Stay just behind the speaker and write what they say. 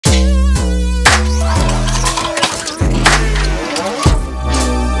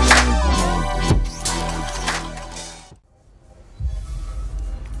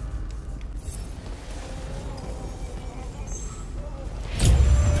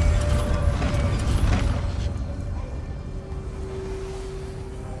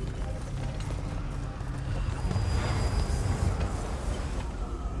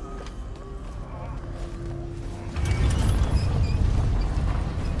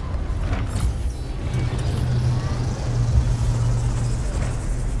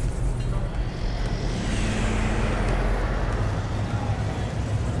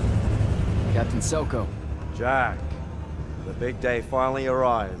Selko. Jack, the big day finally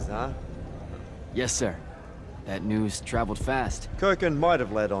arrives, huh? Yes, sir. That news traveled fast. Kirkin might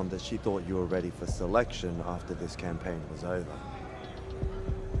have led on that she thought you were ready for selection after this campaign was over.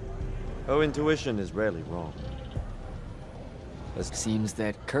 Her intuition is rarely wrong. Seems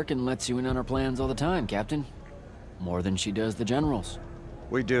that Kirkin lets you in on her plans all the time, Captain. More than she does the generals.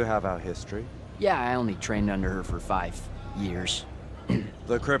 We do have our history. Yeah, I only trained under her for 5 years.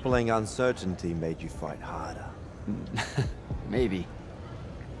 The crippling uncertainty made you fight harder. Maybe.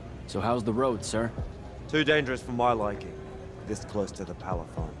 So how's the road, sir? Too dangerous for my liking, this close to the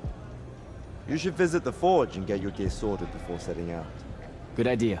Palaphon. You should visit the forge and get your gear sorted before setting out. Good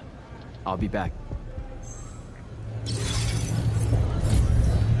idea. I'll be back.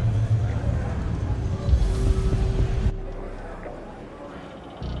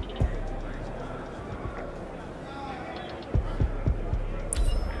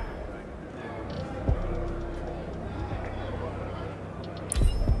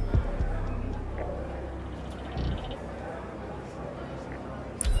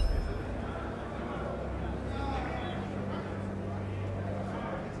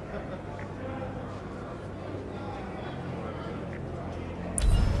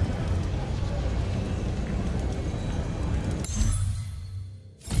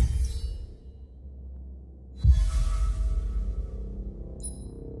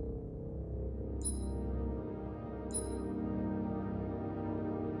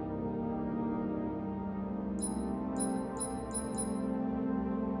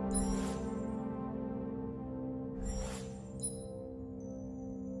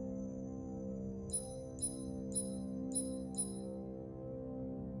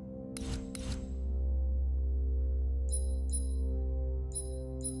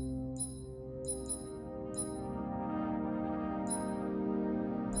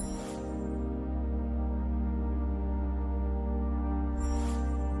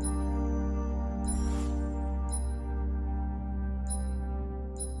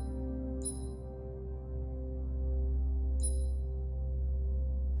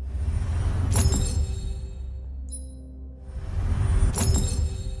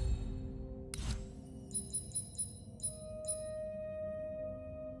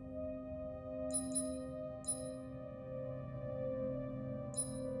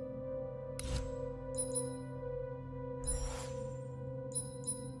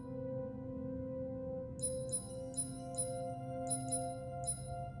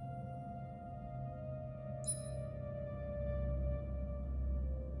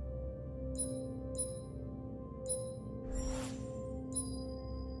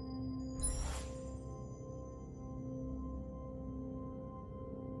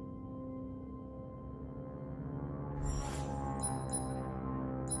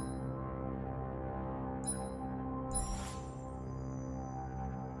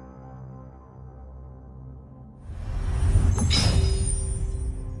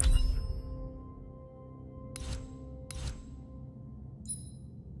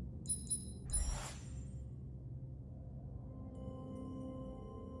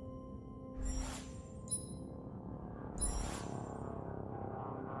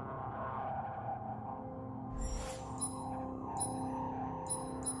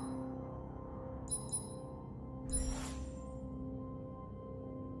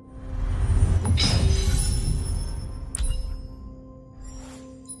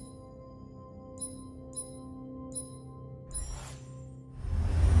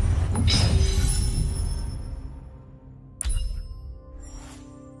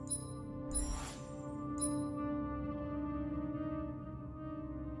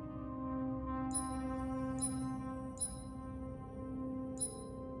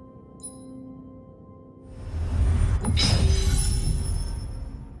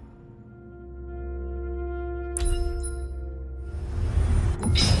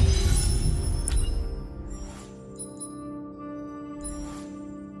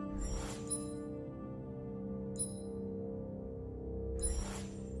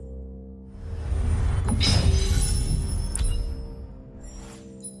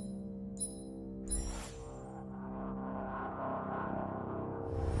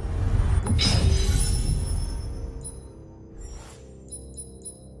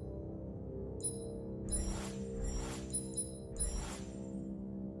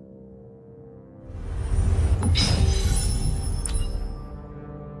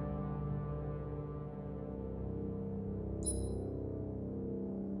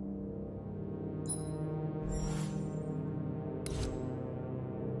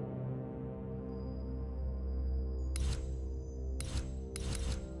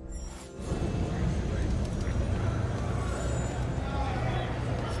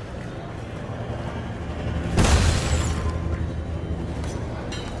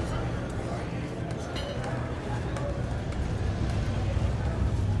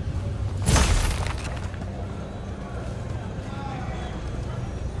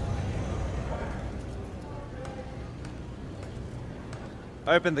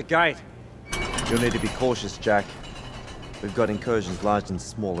 Open the gate. You'll need to be cautious, Jack. We've got incursions large and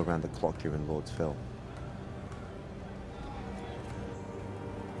small around the clock here in Lordsville.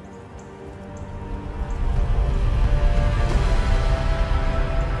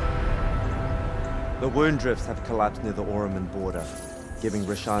 The wound drifts have collapsed near the Oraman border, giving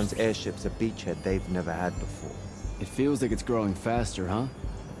Rashan's airships a beachhead they've never had before. It feels like it's growing faster, huh?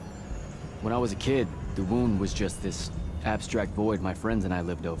 When I was a kid, the wound was just this abstract void my friends and I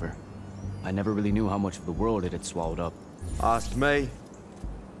lived over. I never really knew how much of the world it had swallowed up. Ask me,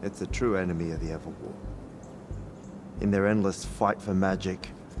 it's a true enemy of the Everwar. In their endless fight for magic,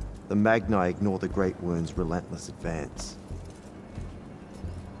 the Magni ignore the Great Wound's relentless advance.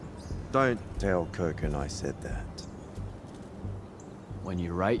 Don't tell Kirkin I said that. When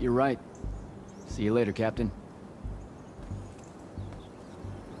you're right, you're right. See you later, Captain.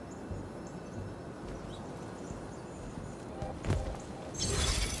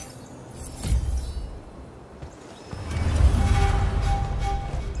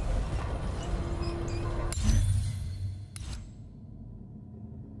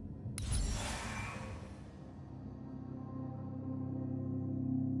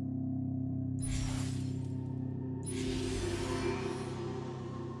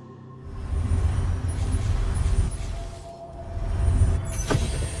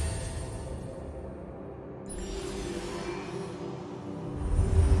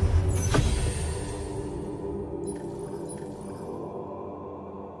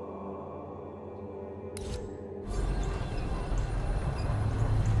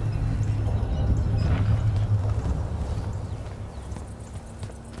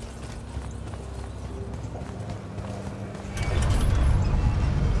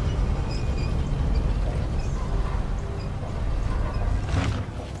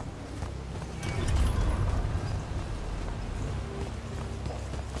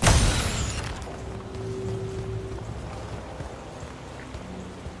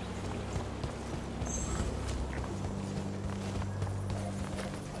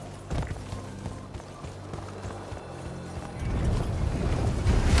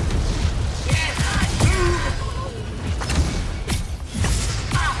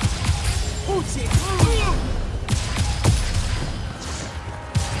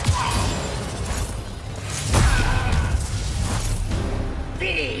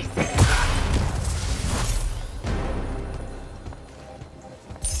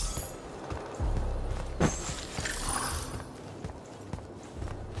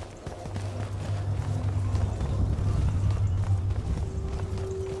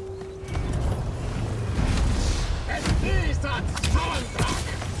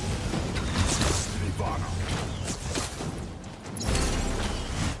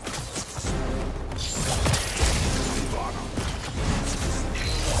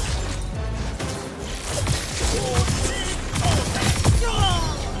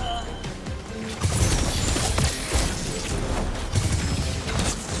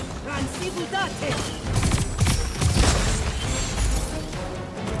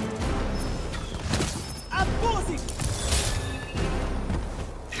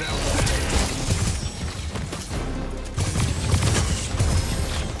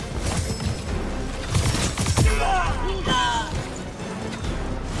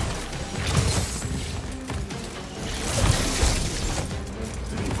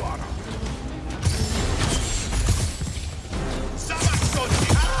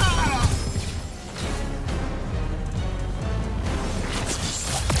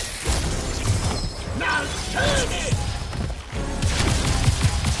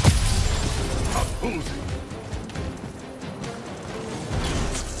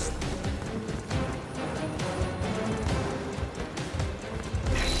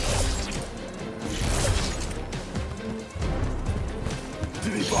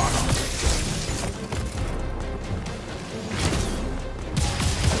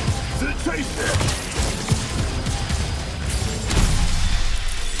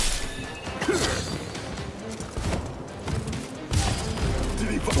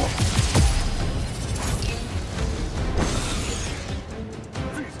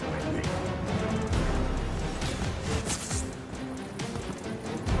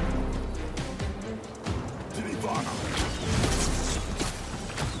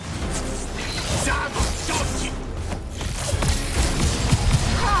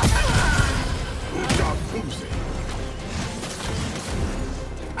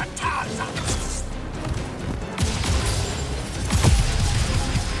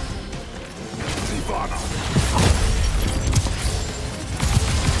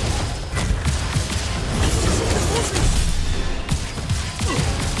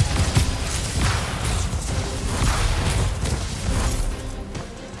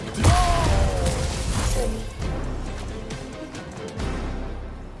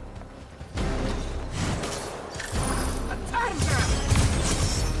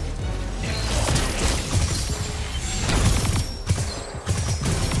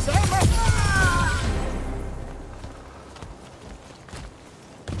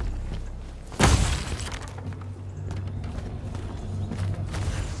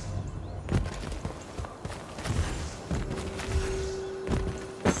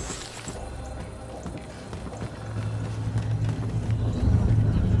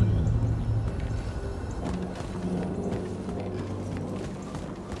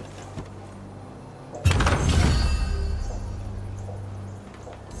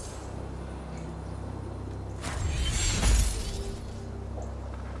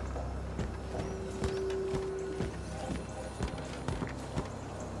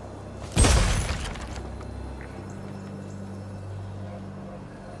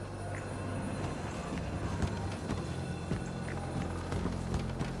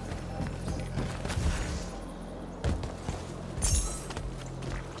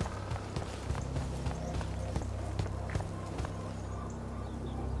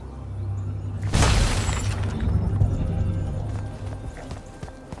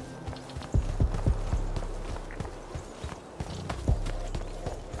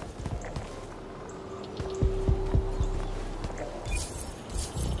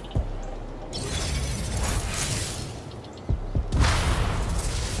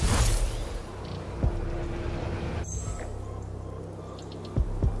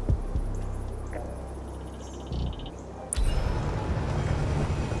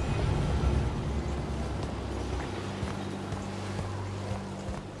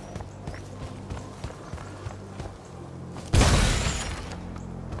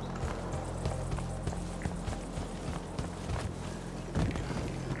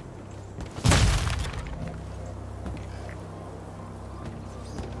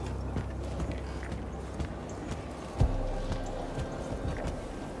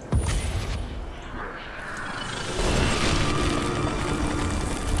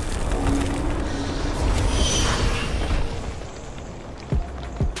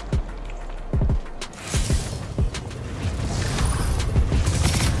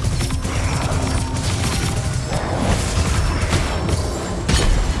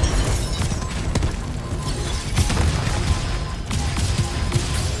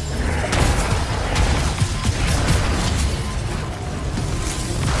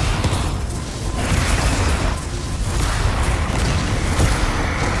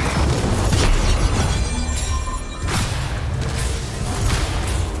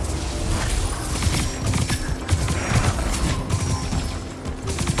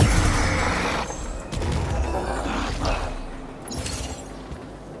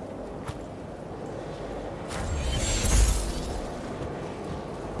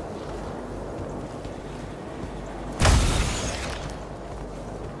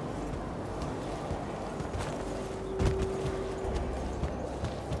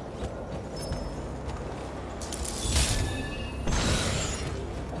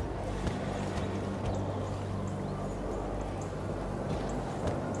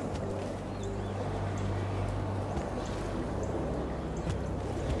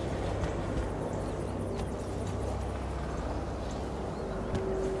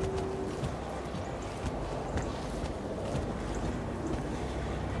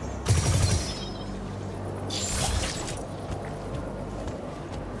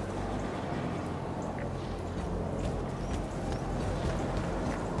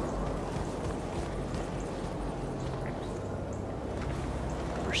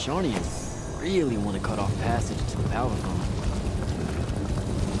 Rashanians really want to cut off passage to the Palatine.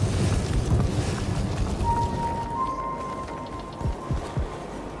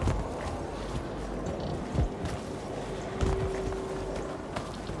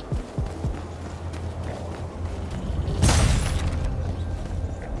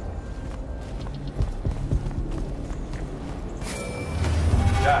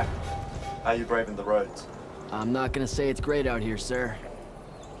 Jack, how you braving the roads? I'm not gonna say it's great out here, sir.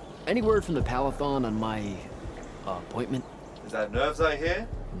 Any word from the Palatine on my appointment? Is that nerves I hear?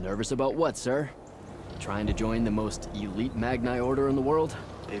 Nervous about what, sir? Trying to join the most elite Magni order in the world?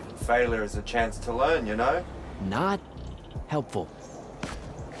 Even failure is a chance to learn, you know? Not helpful.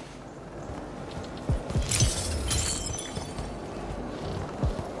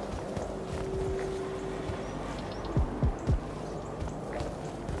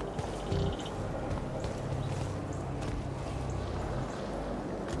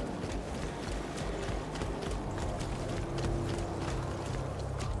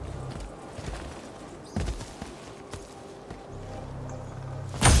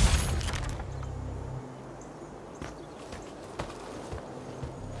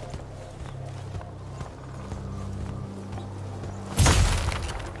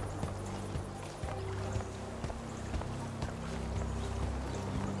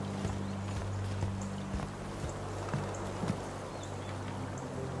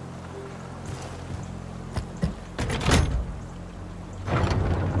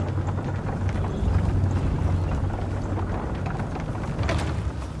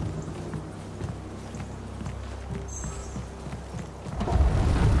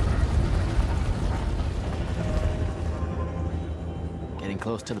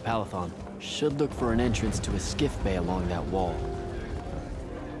 Close to the Palatine. Should look for an entrance to a skiff bay along that wall.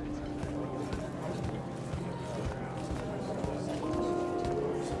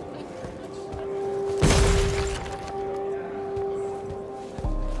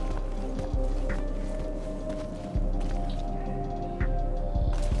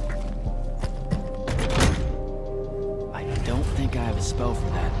 I don't think I have a spell for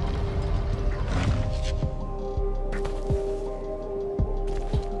that.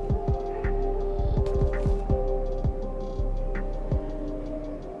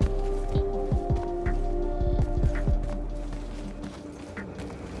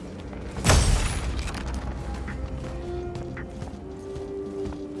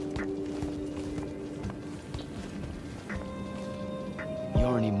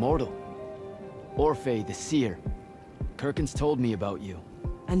 You're an immortal. Orphe the Seer. Kirkin's told me about you.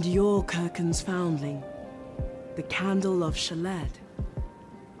 And you're Kirkin's foundling, the Candle of Shaled,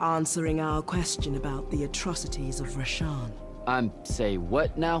 answering our question about the atrocities of Rasharn. Say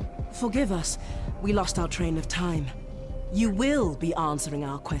what now? Forgive us, we lost our train of time. You will be answering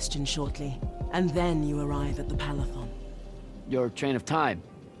our question shortly, and then you arrive at the Palatine. Your train of time.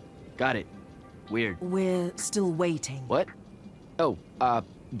 Got it. Weird. We're still waiting. What? Oh,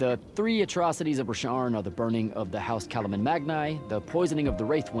 the three atrocities of Rasharn are the burning of the House Kalaman Magni, the poisoning of the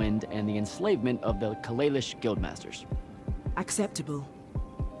Wraithwind, and the enslavement of the Kalalish Guildmasters. Acceptable.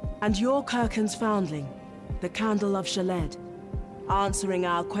 And you're Kirkin's foundling, the Candle of Shaled, answering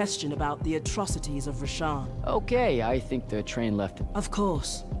our question about the atrocities of Rasharn. Okay, I think the train left. Of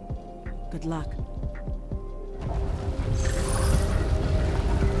course. Good luck.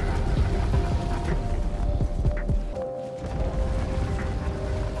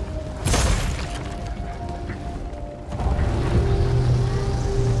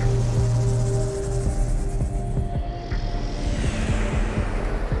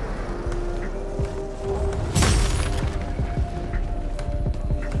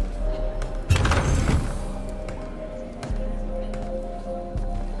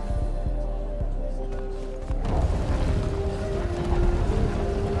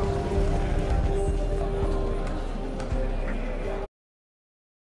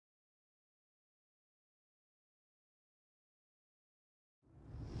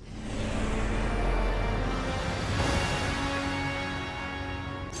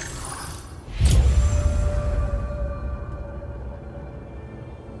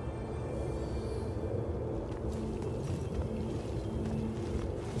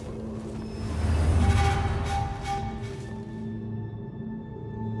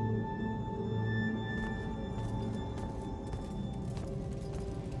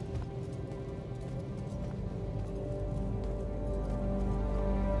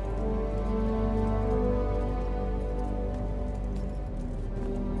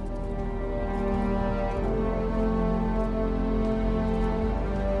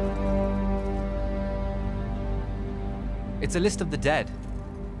 It's a list of the dead.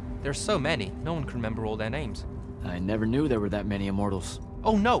 There's so many, no one can remember all their names. I never knew there were that many Immortals.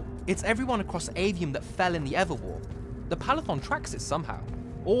 Oh no, it's everyone across Aveum that fell in the Everwar. The Palathon tracks it somehow,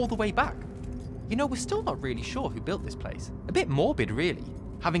 all the way back. You know, we're still not really sure who built this place. A bit morbid, really,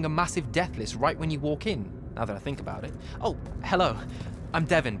 having a massive death list right when you walk in, now that I think about it. Oh, hello. I'm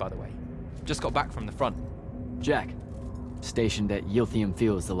Devin, by the way. Just got back from the front. Jack, stationed at Yilthium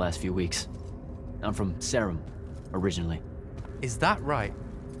Fields the last few weeks. I'm from Serum, originally. Is that right?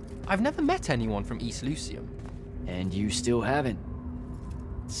 I've never met anyone from East Lucium. And you still haven't.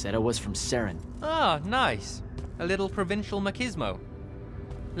 Said I was from Seren. Ah, nice. A little provincial machismo.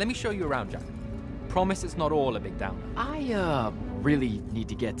 Let me show you around, Jack. Promise it's not all a big downer. I, really need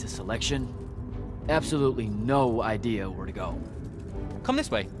to get to selection. Absolutely no idea where to go. Come this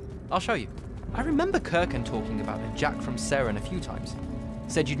way. I'll show you. I remember Kirkan talking about a Jack from Seren a few times.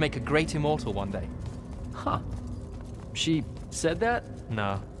 Said you'd make a great immortal one day. Huh. She said that?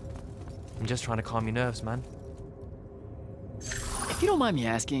 No. I'm just trying to calm your nerves, man. If you don't mind me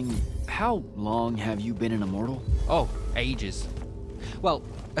asking, how long have you been an immortal? Oh, ages. Well,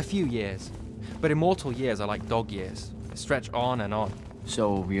 a few years. But immortal years are like dog years. They stretch on and on.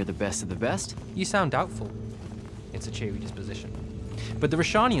 So you're the best of the best? You sound doubtful. It's a cheery disposition. But the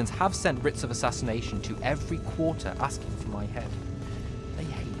Rishanians have sent writs of assassination to every quarter asking for my head. They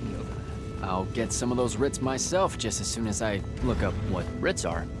hate me over there. I'll get some of those writs myself just as soon as I look up what writs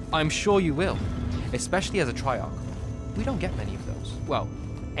are. I'm sure you will, especially as a Triarch. We don't get many of those. Well,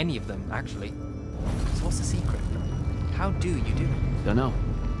 any of them, actually. So what's the secret? How do you do it? Dunno.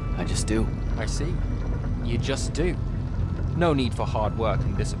 I just do. I see. You just do. No need for hard work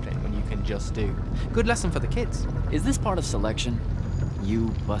and discipline when you can just do. Good lesson for the kids. Is this part of selection? You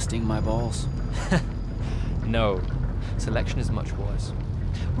busting my balls? No. Selection is much worse.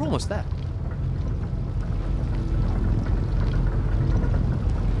 We're almost there.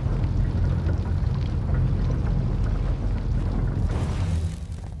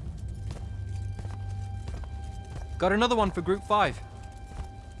 Got another one for Group 5.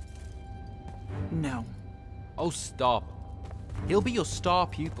 No. Oh, stop. He'll be your star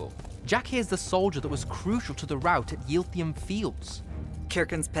pupil. Jack here's the soldier that was crucial to the rout at Yilthium Fields.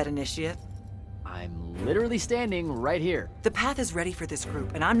 Kirkan's pet initiate? I'm literally standing right here. The path is ready for this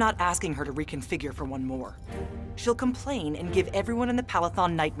group, and I'm not asking her to reconfigure for one more. She'll complain and give everyone in the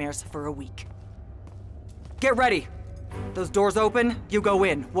Palathon nightmares for a week. Get ready! Those doors open, you go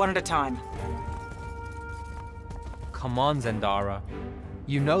in, one at a time. Come on, Zendara.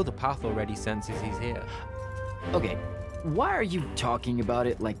 You know the path already senses he's here. Okay, why are you talking about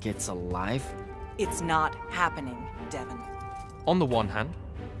it like it's alive? It's not happening, Devin. On the one hand,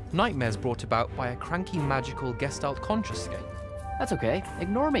 nightmares brought about by a cranky magical Gestalt conscious scape. That's okay,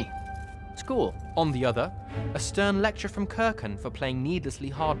 ignore me. It's cool. On the other, a stern lecture from Kirkan for playing needlessly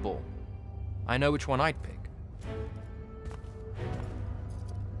hardball. I know which one I'd pick.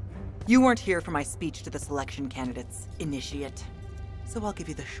 You weren't here for my speech to the selection candidates, initiate. So I'll give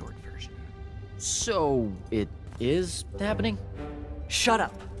you the short version. So, it is happening? Shut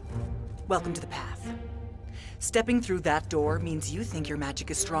up. Welcome to the path. Stepping through that door means you think your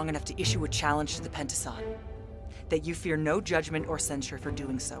magic is strong enough to issue a challenge to the Pentasod. That you fear no judgment or censure for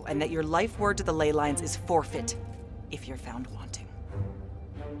doing so, and that your life word to the ley lines is forfeit if you're found wanting.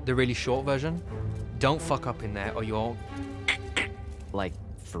 The really short version? Don't fuck up in there or you're... Like,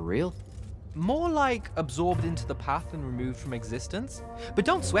 for real? More like absorbed into the path and removed from existence. But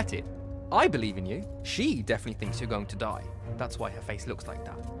don't sweat it. I believe in you. She definitely thinks you're going to die. That's why her face looks like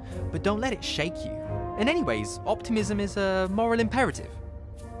that. But don't let it shake you. And anyways, optimism is a moral imperative.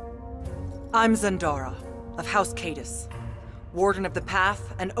 I'm Zendara, of House Cadus, Warden of the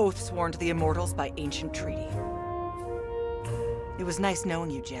Path, and oath sworn to the Immortals by ancient treaty. It was nice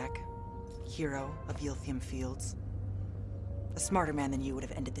knowing you, Jack. Hero of Yilthium Fields. A smarter man than you would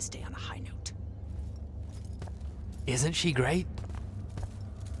have ended this day on a high note. Isn't she great?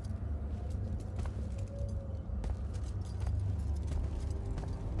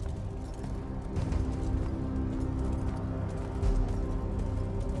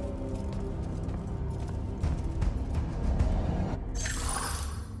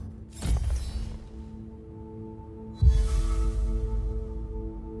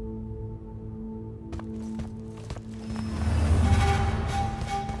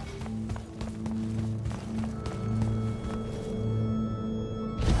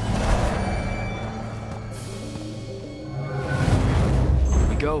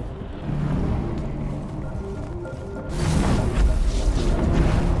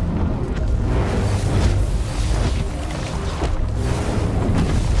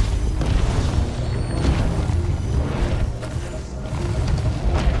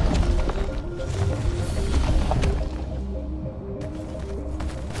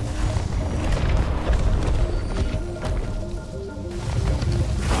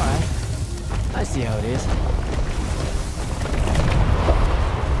 see how it is.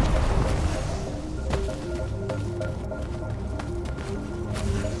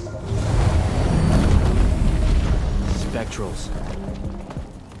 Spectrals.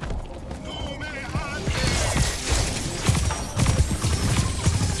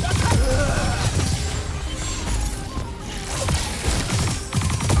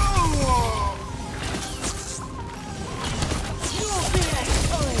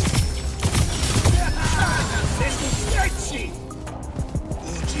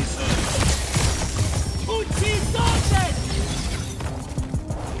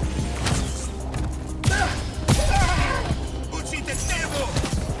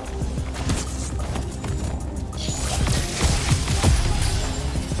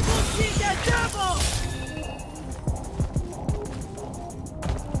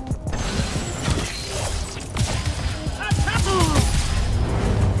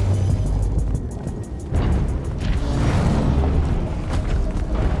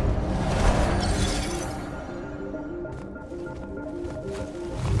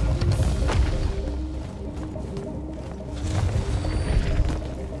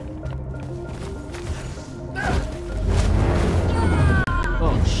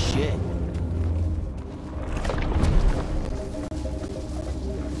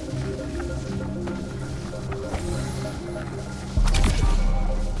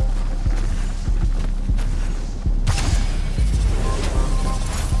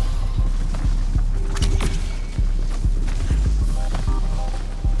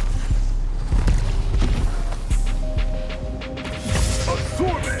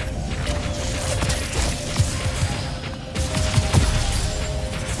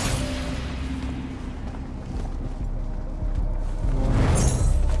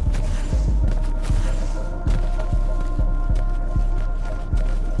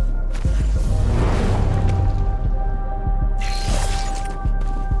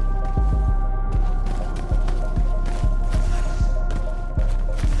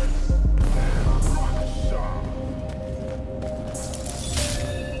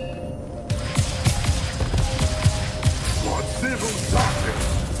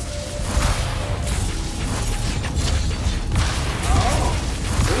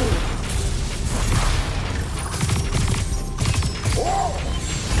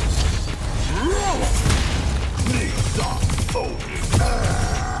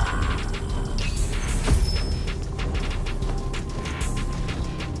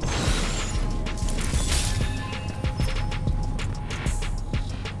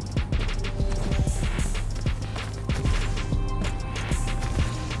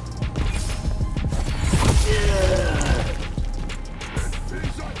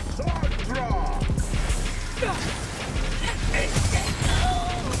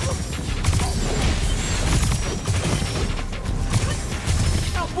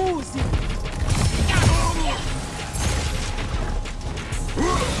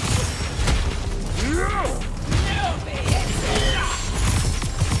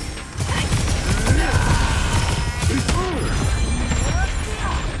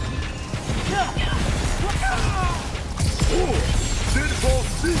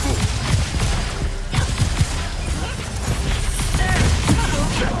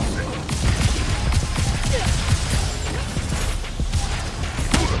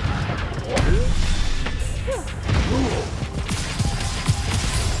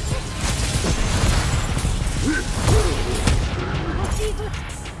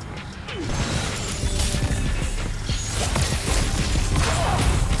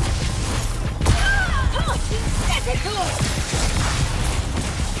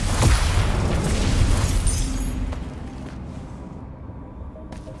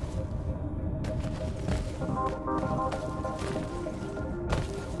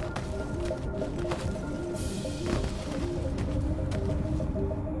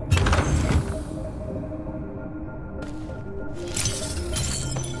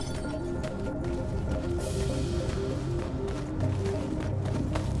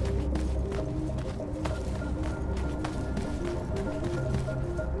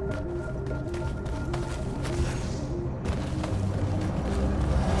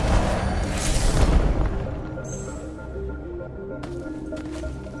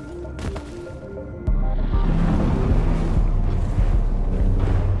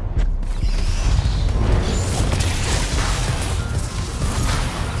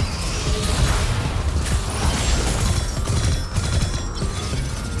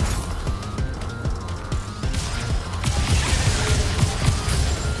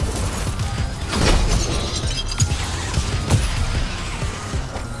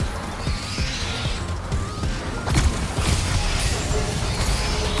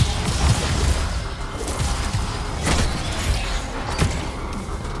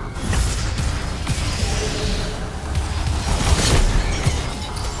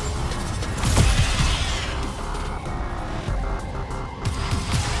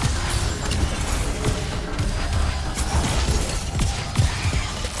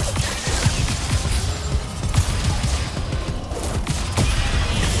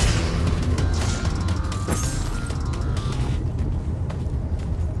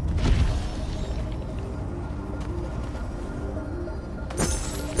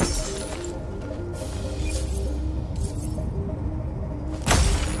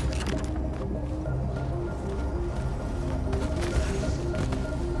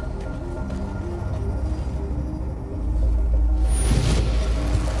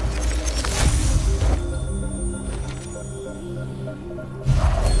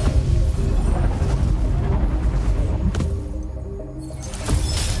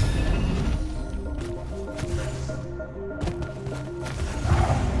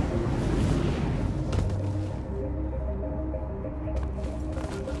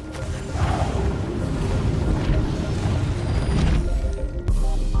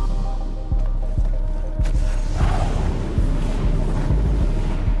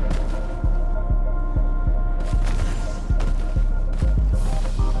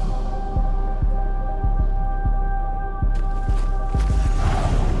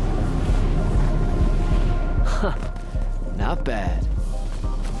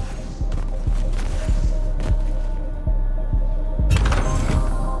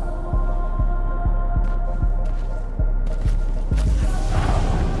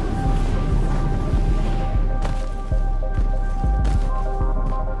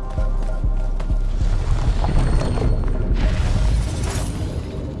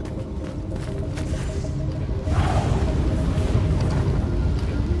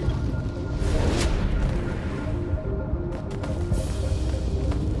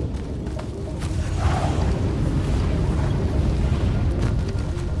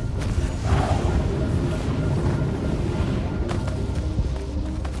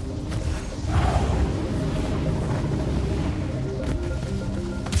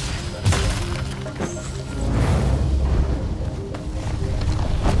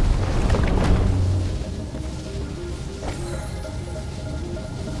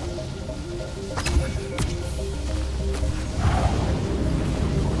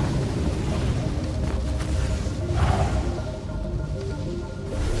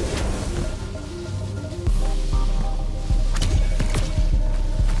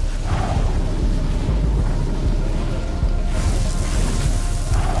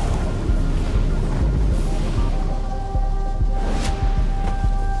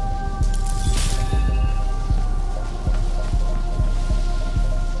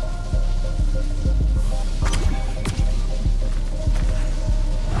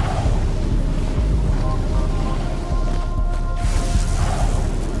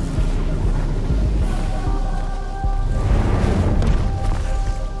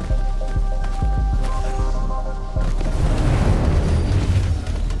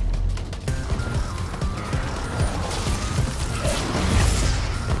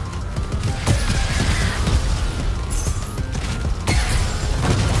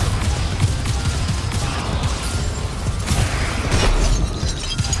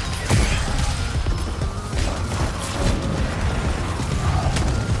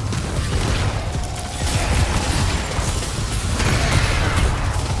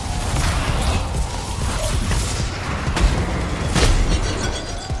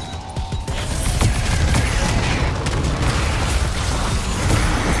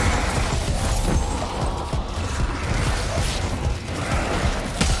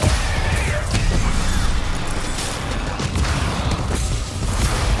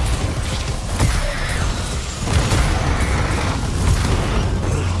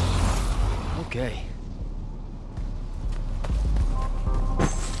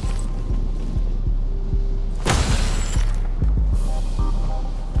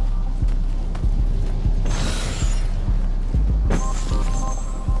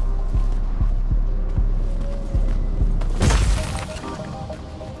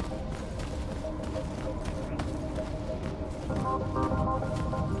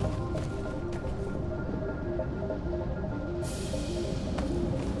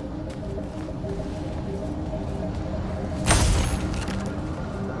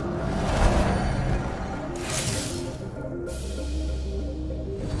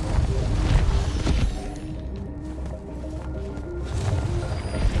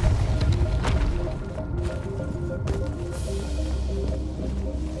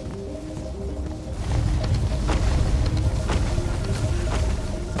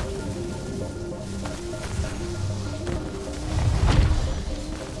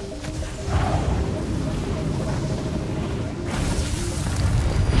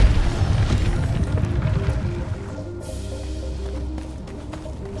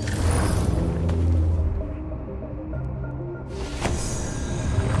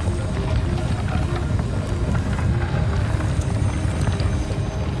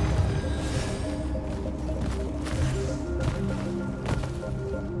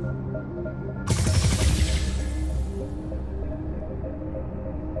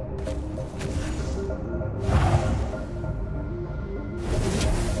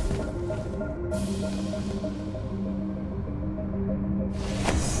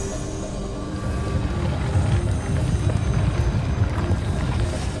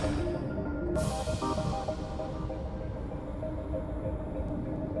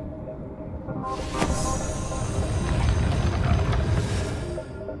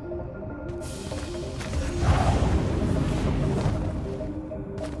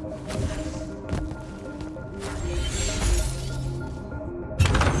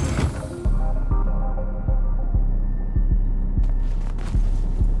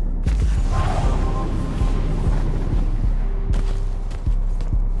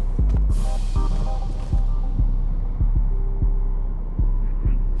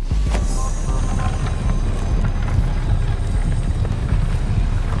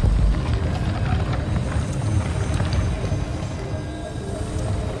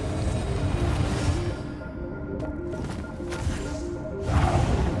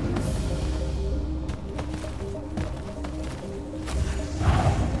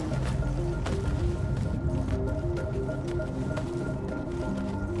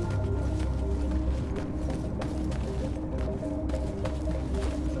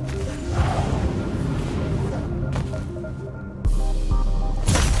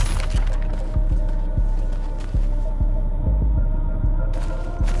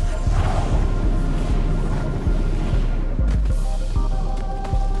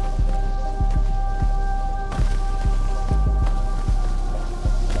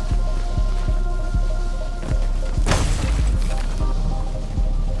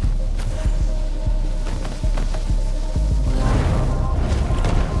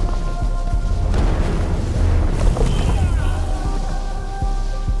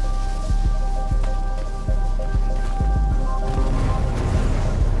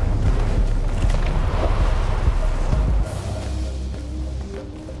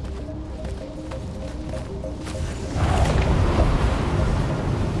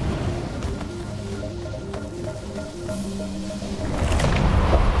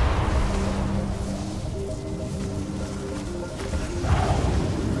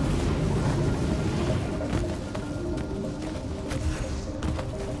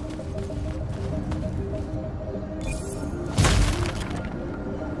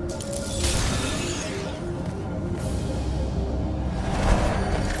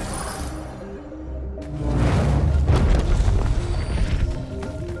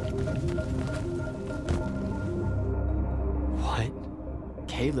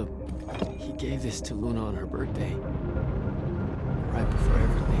 Caleb, he gave this to Luna on her birthday. Right before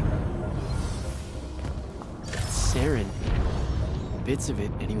everything. Saren. Bits of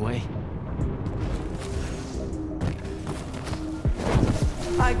it, anyway.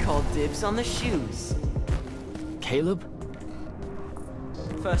 I call dibs on the shoes. Caleb?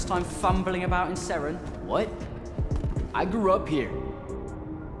 First time fumbling about in Seren. What? I grew up here.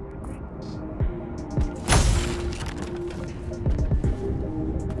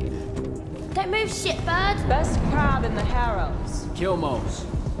 Don't move, shitbird! Best crab in the Harrows. Kilmos.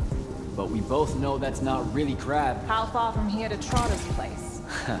 But we both know that's not really crab. How far from here to Trotter's place?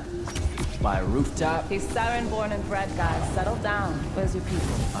 By a rooftop? He's Saren born and bred, guys. Settle down. Where's your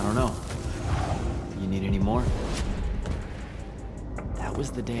people? I don't know. You need any more? That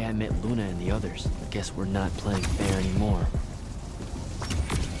was the day I met Luna and the others. Guess we're not playing fair anymore.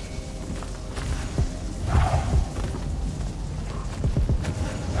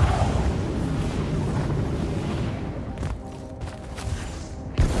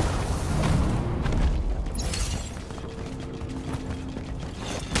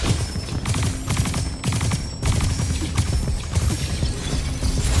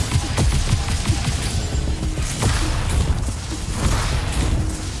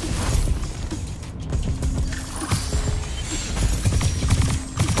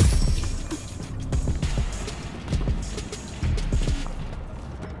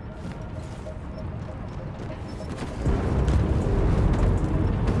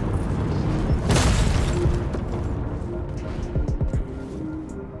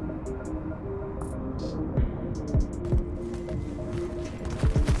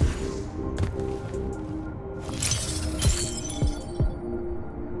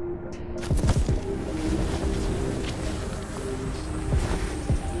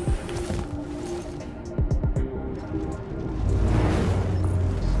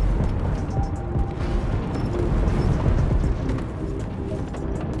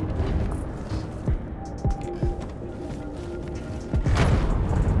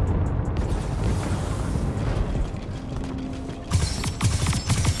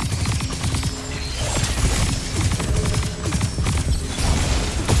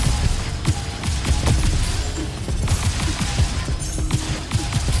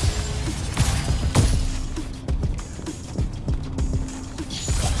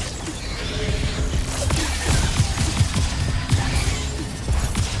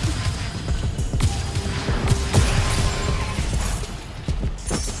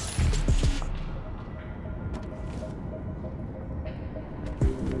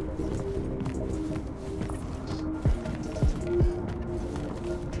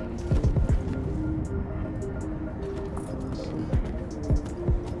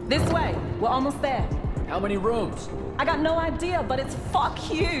 This way. We're almost there. How many rooms? I got no idea, but it's fuck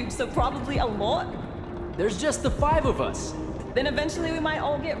huge, so probably a lot. There's just the 5 of us. Then eventually we might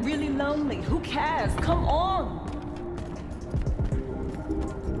all get really lonely. Who cares? Come on!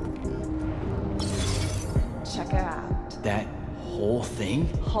 Check it out. That whole thing?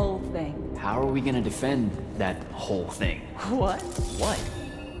 Whole thing. How are we gonna defend that whole thing? What? What?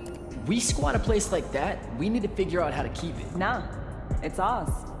 We squat a place like that, we need to figure out how to keep it. Nah, it's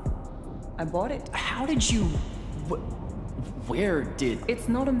ours. I bought it. How did you... Where did... It's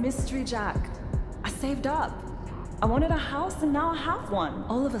not a mystery, Jack. I saved up. I wanted a house and now I have one.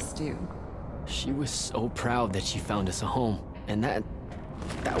 All of us do. She was so proud that she found us a home. And that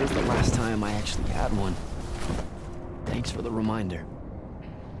was the last time I actually had one. Thanks for the reminder.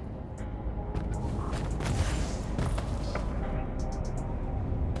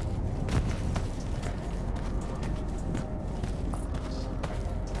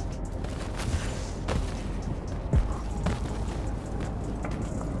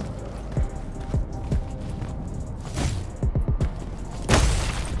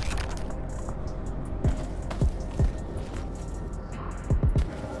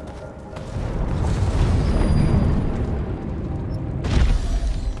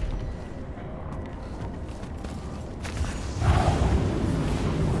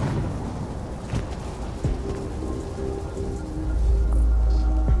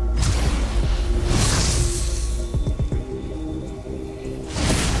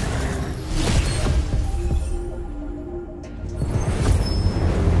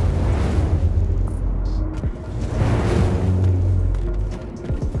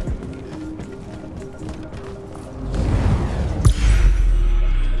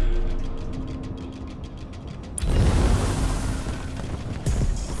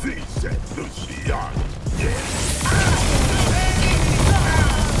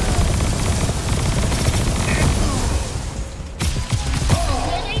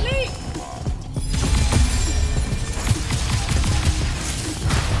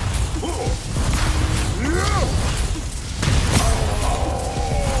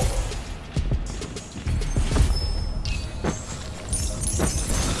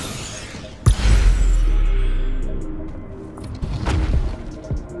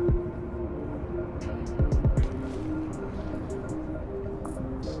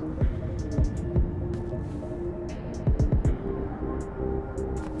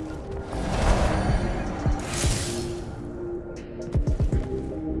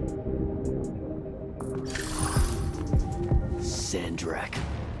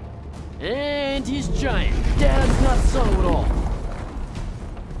 He's giant. Dad's not subtle at all.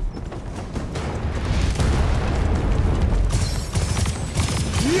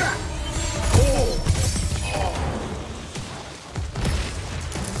 Yeah! Oh!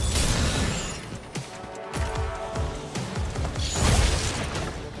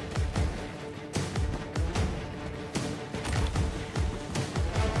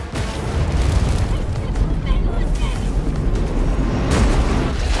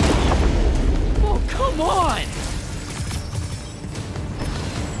 Oh, come on!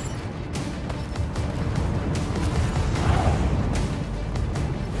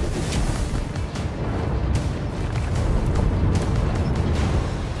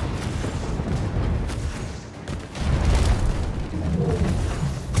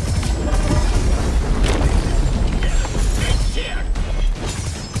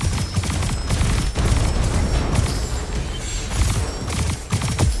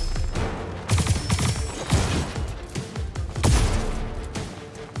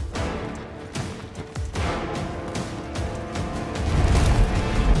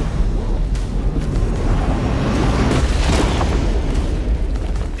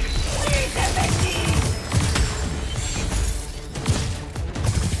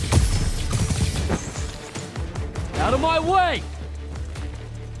 Out of my way!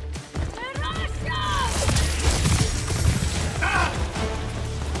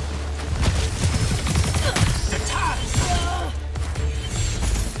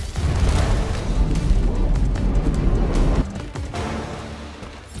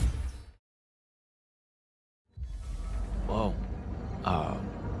 Whoa.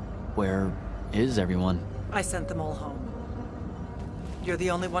 Where is everyone? I sent them all home. You're the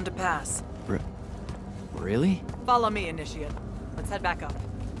only one to pass. Really? Follow me, Initiate. Let's head back up.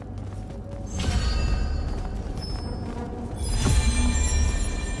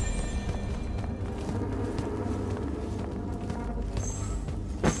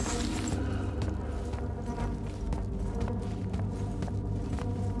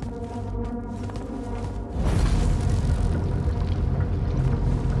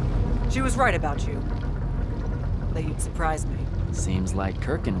 She was right about you. That you'd surprise me. Seems like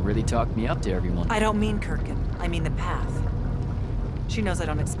Kirkin really talked me up to everyone. I don't mean Kirkin. I mean the path. She knows I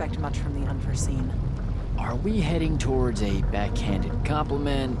don't expect much from the unforeseen. Are we heading towards a backhanded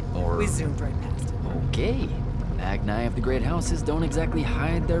compliment, or...? We zoomed right past it. Okay. Magni of the Great Houses don't exactly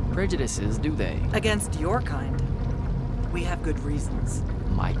hide their prejudices, do they? Against your kind. We have good reasons.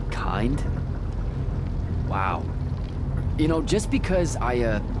 My kind? Wow. You know, just because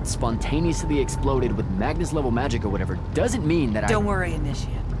I, spontaneously exploded with Magnus-level magic or whatever, doesn't mean that Don't worry,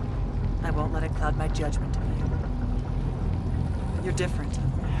 Initiate. I won't let it cloud my judgment of you. You're different.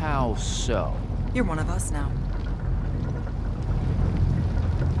 How so? You're one of us now.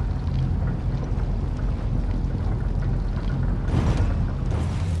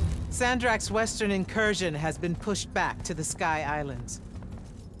 Sandrak's western incursion has been pushed back to the Sky Islands.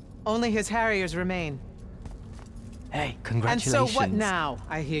 Only his Harriers remain. Hey, congratulations. And so what now,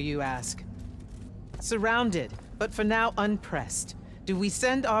 I hear you ask? Surrounded, but for now unpressed, do we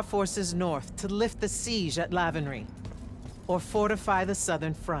send our forces north to lift the siege at Lavenry? Or fortify the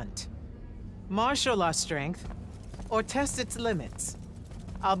southern front? Marshal our strength, or test its limits?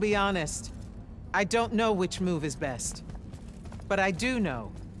 I'll be honest, I don't know which move is best. But I do know,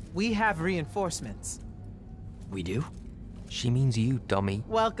 we have reinforcements. We do? She means you, dummy.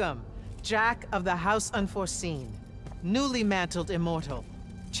 Welcome, Jack of the House Unforeseen. Newly mantled immortal,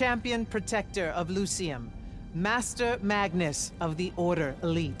 champion protector of Lucium, Master Magnus of the Order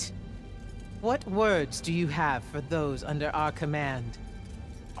Elite. What words do you have for those under our command?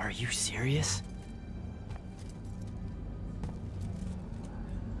 Are you serious?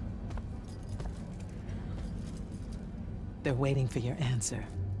 They're waiting for your answer.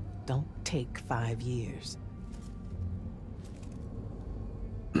 Don't take 5 years.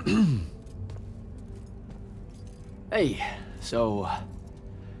 Hey, so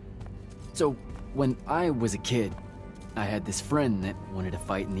when I was a kid, I had this friend that wanted to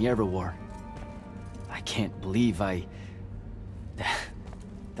fight in the Everwar. I can't believe that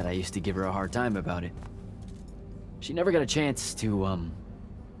I used to give her a hard time about it. She never got a chance to,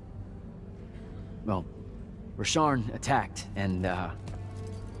 well, Rasharn attacked, and,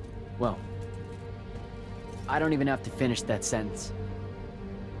 well, I don't even have to finish that sentence.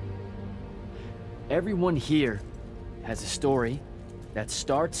 Everyone here has a story that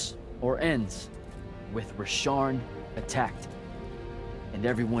starts or ends with Rasharn attacked. And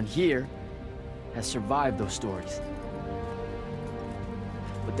everyone here has survived those stories.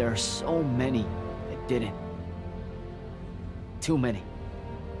 But there are so many that didn't. Too many.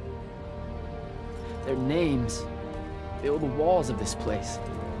 Their names fill the walls of this place.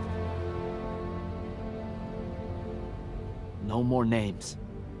 No more names.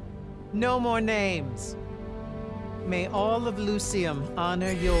 No more names. May all of Lucium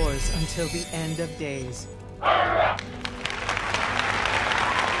honor yours until the end of days.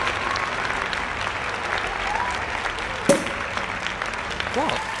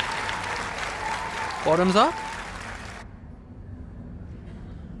 What? Bottoms up?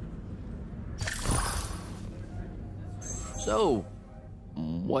 So,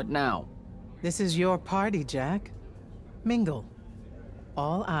 what now? This is your party, Jack. Mingle.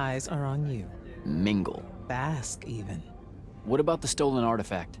 All eyes are on you. Mingle. Bask, even. What about the stolen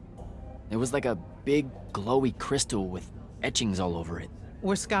artifact? It was like a big, glowy crystal with etchings all over it.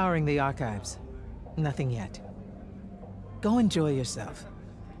 We're scouring the archives. Nothing yet. Go enjoy yourself.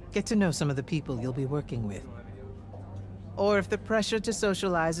 Get to know some of the people you'll be working with. Or if the pressure to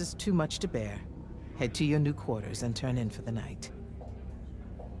socialize is too much to bear, head to your new quarters and turn in for the night.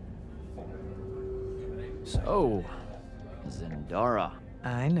 So, Zendara.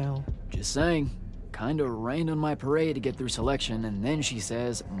 I know. Just saying. Kinda rained on my parade to get through selection, and then she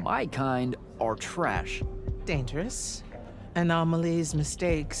says my kind are trash. Dangerous. Anomalies,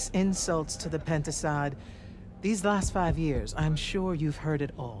 mistakes, insults to the Pentasod. These last 5 years, I'm sure you've heard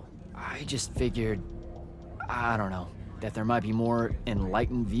it all. I just figured, I don't know, that there might be more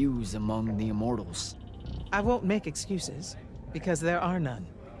enlightened views among the Immortals. I won't make excuses, because there are none.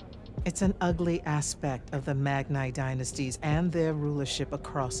 It's an ugly aspect of the Magni dynasties and their rulership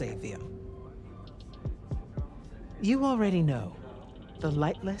across Aveum. You already know, the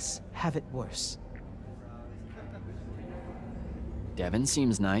lightless have it worse. Devin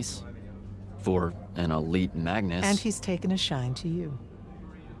seems nice. For an elite Magnus. And he's taken a shine to you.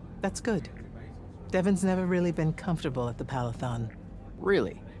 That's good. Devin's never really been comfortable at the Palathon.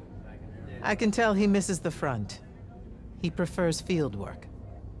 Really? I can tell he misses the front. He prefers field work.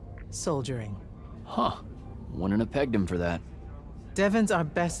 Soldiering. Huh. Wouldn't have pegged him for that. Devin's our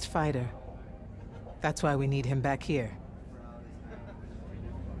best fighter. That's why we need him back here.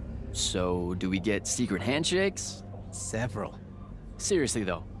 So, do we get secret handshakes? Several. Seriously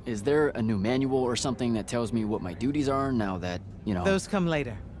though, is there a new manual or something that tells me what my duties are now that, you know... Those come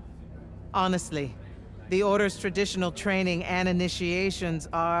later. Honestly, the Order's traditional training and initiations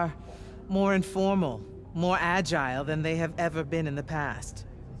are more informal, more agile than they have ever been in the past.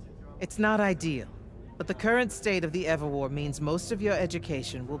 It's not ideal, but the current state of the Everwar means most of your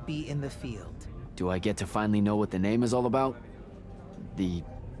education will be in the field. Do I get to finally know what the name is all about? The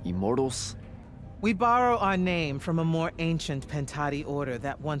Immortals? We borrow our name from a more ancient Pentati order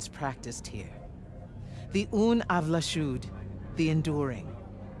that once practiced here. The Un Avlashud, the Enduring.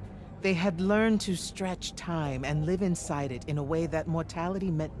 They had learned to stretch time and live inside it in a way that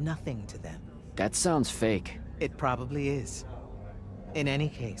mortality meant nothing to them. That sounds fake. It probably is. In any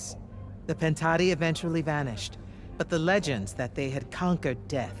case, the Pentati eventually vanished, but the legends that they had conquered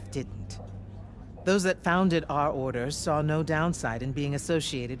death didn't. Those that founded our order saw no downside in being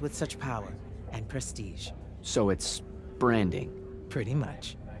associated with such power and prestige. So it's branding. Pretty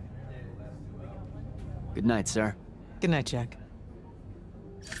much. Good night, sir. Good night, Jack.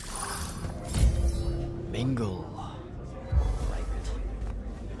 Mingle.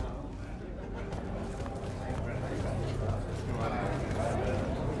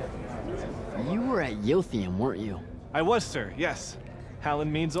 You were at Yilthium, weren't you? I was, sir, yes.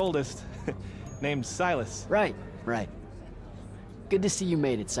 Hallen means oldest. Named Silas. Right. Good to see you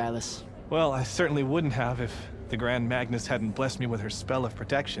made it, Silas. Well, I certainly wouldn't have if the Grand Magnus hadn't blessed me with her spell of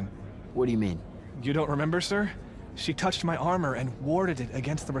protection. What do you mean? You don't remember, sir? She touched my armor and warded it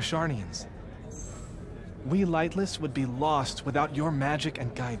against the Rasharnians. We Lightless would be lost without your magic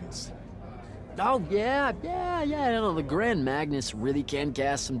and guidance. Oh, yeah, no, the Grand Magnus really can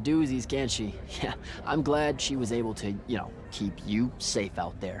cast some doozies, can't she? Yeah, I'm glad she was able to, keep you safe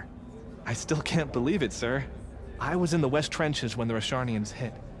out there. I still can't believe it, sir. I was in the West Trenches when the Rasharnians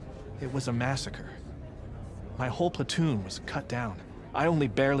hit. It was a massacre. My whole platoon was cut down. I only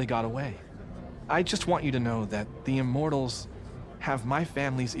barely got away. I just want you to know that the Immortals have my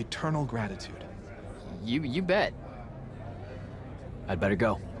family's eternal gratitude. You bet. I'd better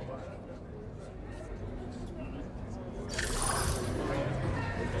go.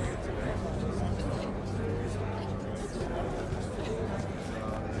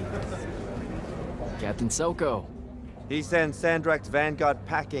 Captain Selko. He sends Sandrak's Vanguard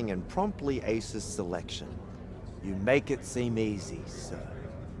packing and promptly aces selection. You make it seem easy, sir.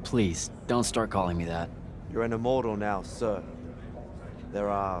 Please, don't start calling me that. You're an immortal now, sir. There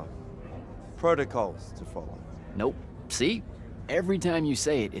are protocols to follow. Nope. See? Every time you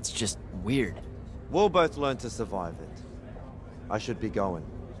say it, it's just weird. We'll both learn to survive it. I should be going.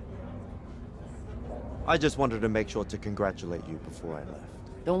 I just wanted to make sure to congratulate you before I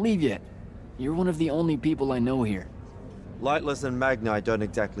left. Don't leave yet. You're one of the only people I know here. Lightless and Magni don't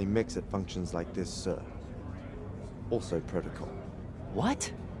exactly mix at functions like this, sir. Also protocol.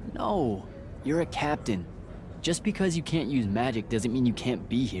 What? No. You're a captain. Just because you can't use magic doesn't mean you can't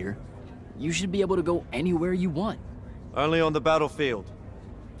be here. You should be able to go anywhere you want. Only on the battlefield.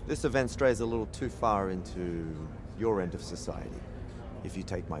 This event strays a little too far into your end of society, if you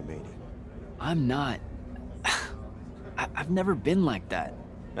take my meaning. I'm not. I've never been like that.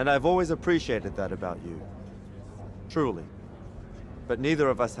 And I've always appreciated that about you. Truly. But neither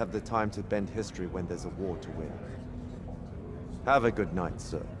of us have the time to bend history when there's a war to win. Have a good night,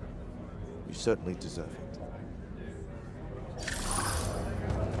 sir. You certainly deserve it.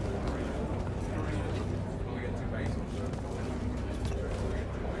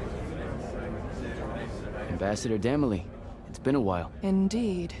 Ambassador Damley, it's been a while.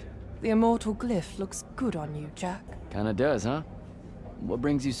 Indeed. The immortal glyph looks good on you, Jack. Kinda does, huh? What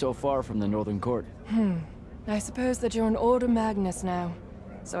brings you so far from the Northern Court? I suppose that you're an Order Magnus now,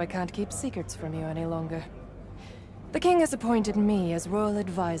 so I can't keep secrets from you any longer. The king has appointed me as royal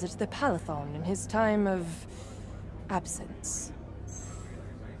advisor to the Palathon in his time of absence.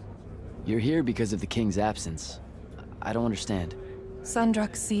 You're here because of the king's absence. I don't understand.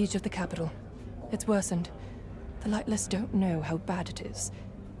 Sandrak's siege of the capital. It's worsened. The Lightless don't know how bad it is.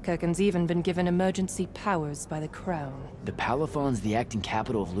 Kirken's even been given emergency powers by the crown. The Palathon's the acting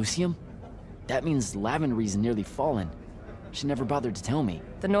capital of Lucium? That means Lavenry's nearly fallen. She never bothered to tell me.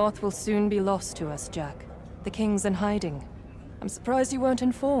 The North will soon be lost to us, Jack. The king's in hiding. I'm surprised you weren't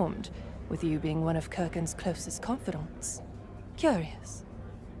informed, with you being one of Kirken's closest confidants. Curious.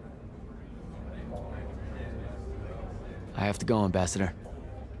 I have to go, Ambassador.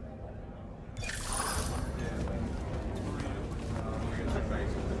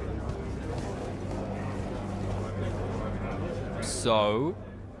 So,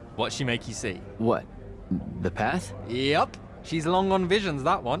 what'd she make you see? What? The path? Yep. She's long on visions,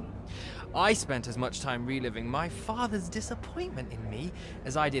 that one. I spent as much time reliving my father's disappointment in me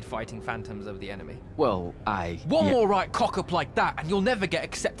as I did fighting phantoms of the enemy. Well, One more right cock-up like that and you'll never get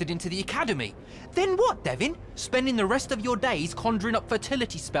accepted into the academy. Then what, Devin? Spending the rest of your days conjuring up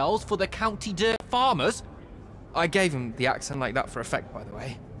fertility spells for the county dirt farmers? I gave him the accent like that for effect, by the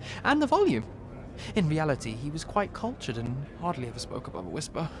way. And the volume. In reality, he was quite cultured and hardly ever spoke above a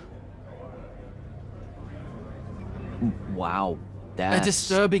whisper. Wow, that's... A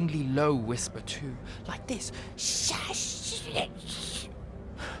disturbingly low whisper, too. Like this. He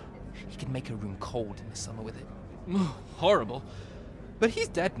could make a room cold in the summer with it. Horrible. But he's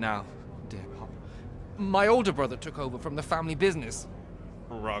dead now, dear Pop. My older brother took over from the family business.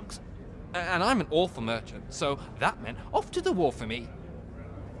 Rugs. And I'm an awful merchant, so that meant off to the war for me.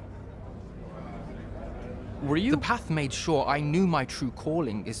 Were you? The path made sure I knew my true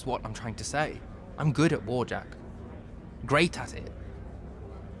calling is what I'm trying to say. I'm good at war, Jack. Great at it.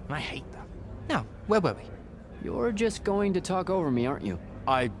 And I hate that. Now, where were we? You're just going to talk over me, aren't you?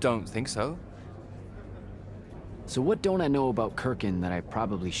 I don't think so. So what don't I know about Kirken that I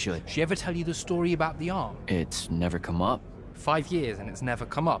probably should? She ever tell you the story about the arm? It's never come up. 5 years and it's never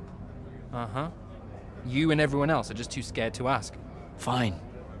come up. Uh-huh. You and everyone else are just too scared to ask. Fine.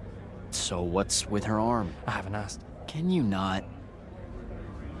 So what's with her arm? I haven't asked. Can you not?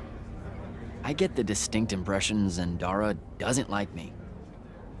 I get the distinct impression Zendara doesn't like me.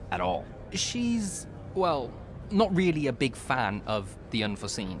 At all. She's, well, not really a big fan of the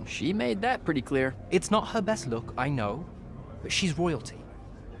unforeseen. She made that pretty clear. It's not her best look, I know, but she's royalty.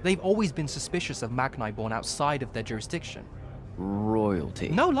 They've always been suspicious of Magni born outside of their jurisdiction. Royalty?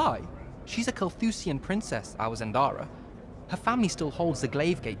 No lie. She's a Kelthusian princess, our Zendara. Her family still holds the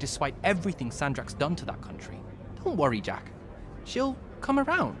Glaive Gate despite everything Sandrak's done to that country. Don't worry, Jack. She'll come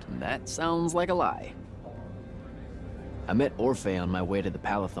around. That sounds like a lie. I met Orphe on my way to the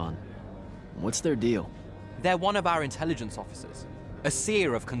Palathon. What's their deal? They're one of our intelligence officers. A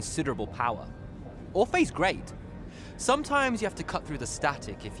seer of considerable power. Orphe's great. Sometimes you have to cut through the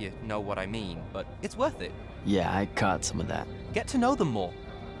static if you know what I mean, but it's worth it. Yeah, I caught some of that. Get to know them more.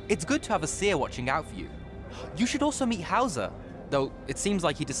 It's good to have a seer watching out for you. You should also meet Hauser, though it seems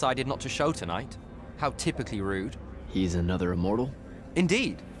like he decided not to show tonight. How typically rude. He's another immortal?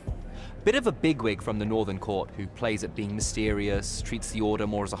 Indeed. Bit of a bigwig from the Northern Court who plays at being mysterious, treats the Order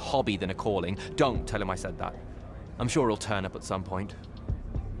more as a hobby than a calling. Don't tell him I said that. I'm sure he'll turn up at some point.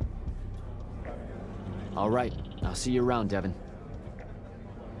 All right, I'll see you around, Devin.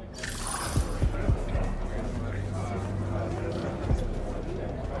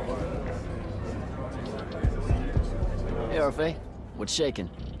 Orphe. What's shaking?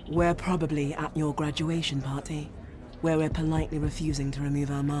 We're probably at your graduation party, where we're politely refusing to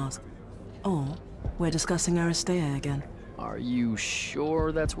remove our mask. Or we're discussing Aristea again. Are you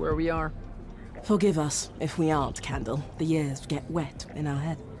sure that's where we are? Forgive us if we aren't, Candle. The years get wet in our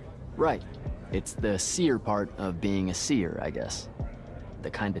head. Right. It's the seer part of being a seer, I guess. The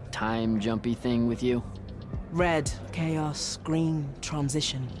kind of time-jumpy thing with you? Red, chaos, green,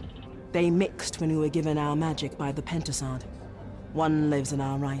 transition. They mixed when we were given our magic by the Pentasod. One lives in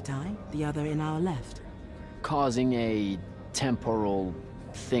our right eye, the other in our left. Causing a temporal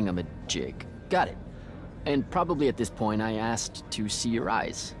thingamajig. Got it. And probably at this point I asked to see your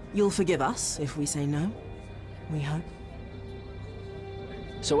eyes. You'll forgive us if we say no, we hope.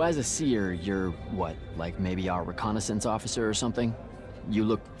 So as a seer, you're what, like maybe our reconnaissance officer or something? You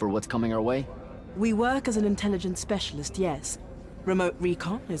look for what's coming our way? We work as an intelligence specialist, yes. Remote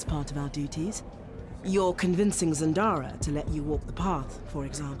recon is part of our duties. You're convincing Zendara to let you walk the path, for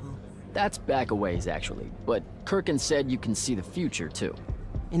example. That's back a ways, actually. But Kirkin said you can see the future, too.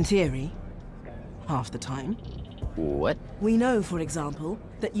 In theory. Half the time. What? We know, for example,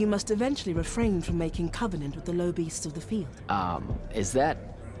 that you must eventually refrain from making covenant with the low beasts of the field. Is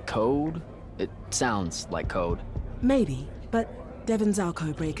that code? It sounds like code. Maybe, but Devon's our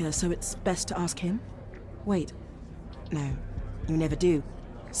codebreaker, so it's best to ask him. Wait. No, you never do.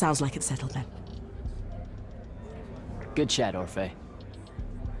 Sounds like it's settled then. Good chat, Orphe.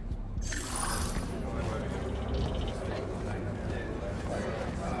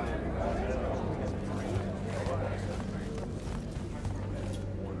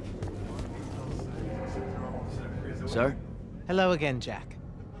 Sir? Hello again, Jack.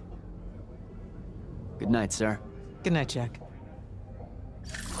 Good night, sir. Good night, Jack.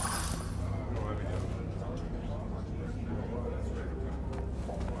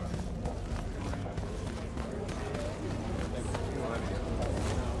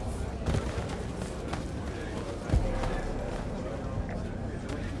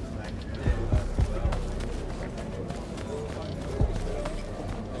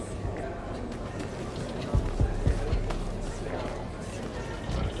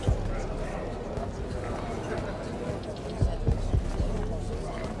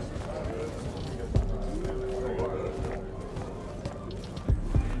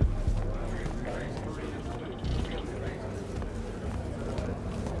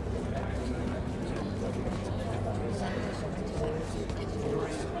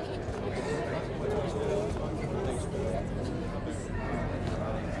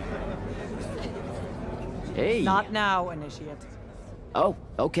 Hey! Not now, Initiate. Oh,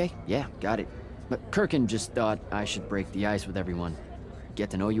 okay. Yeah, got it. But Kirkin just thought I should break the ice with everyone. Get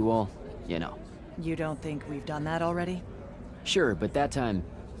to know you all, you know. You don't think we've done that already? Sure, but that time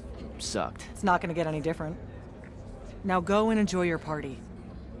sucked. It's not gonna get any different. Now go and enjoy your party.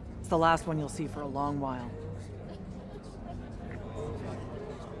 It's the last one you'll see for a long while.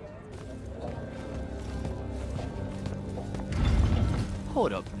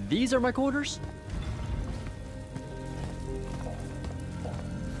 Hold up, these are my quarters?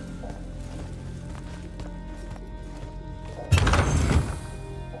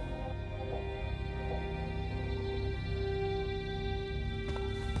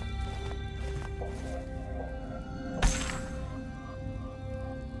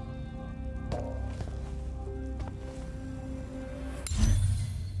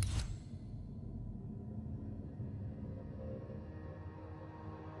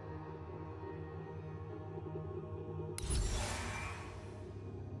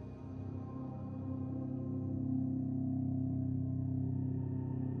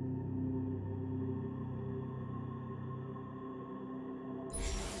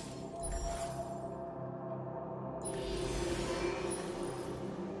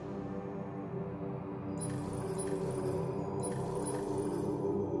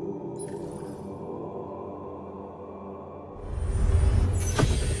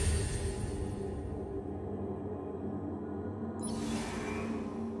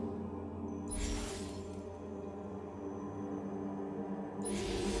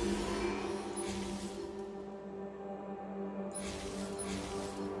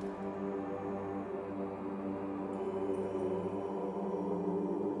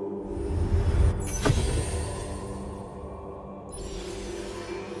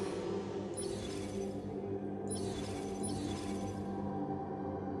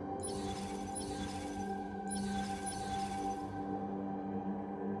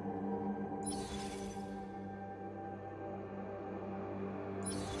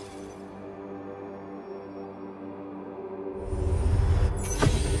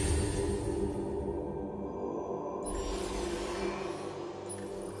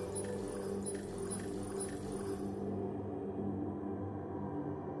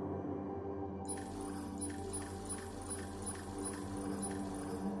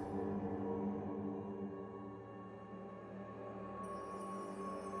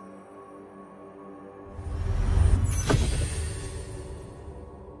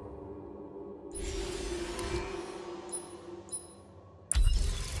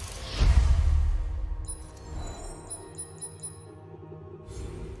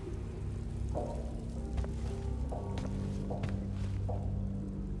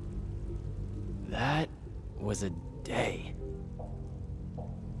 was a day.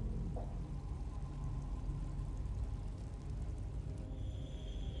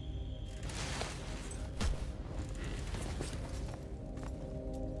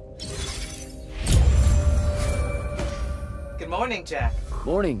 Good morning, Jack.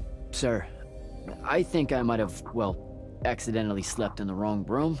 Morning, sir. I think I might have, well, accidentally slept in the wrong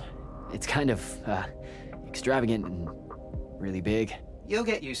room. It's kind of, extravagant and really big. You'll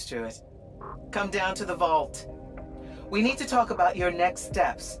get used to it. Come down to the vault. We need to talk about your next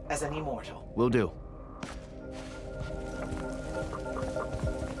steps as an immortal. Will do.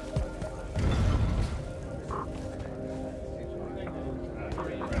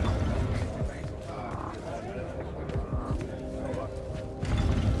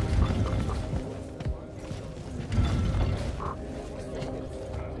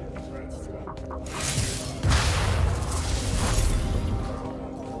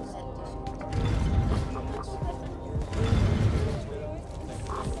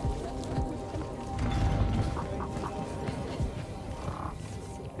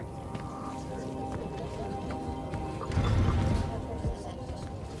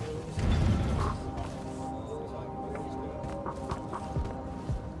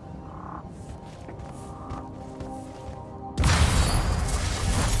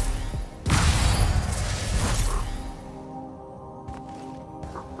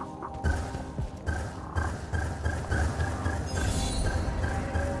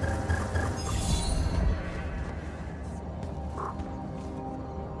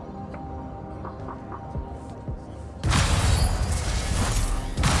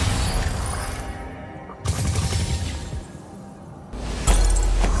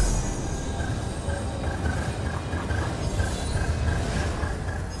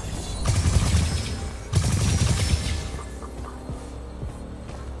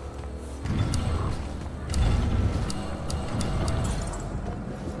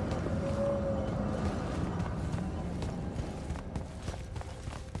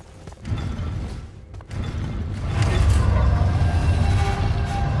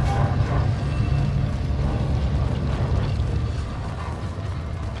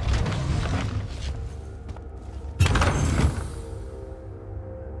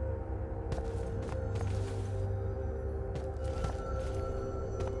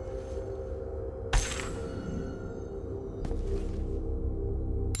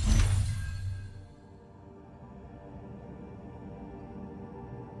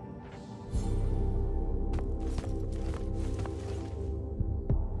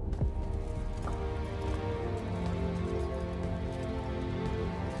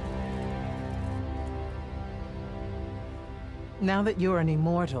 Now that you're an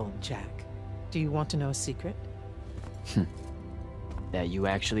immortal, Jack, do you want to know a secret? That you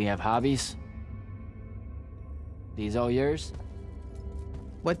actually have hobbies? These all yours?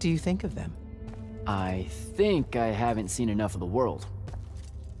 What do you think of them? I think I haven't seen enough of the world.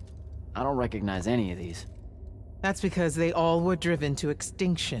 I don't recognize any of these. That's because they all were driven to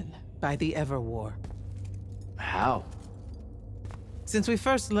extinction by the Everwar. How? Since we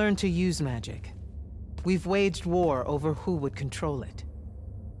first learned to use magic, we've waged war over who would control it.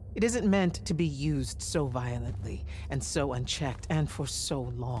 It isn't meant to be used so violently, and so unchecked, and for so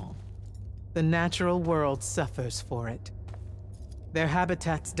long. The natural world suffers for it. Their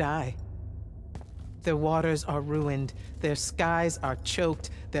habitats die. Their waters are ruined, their skies are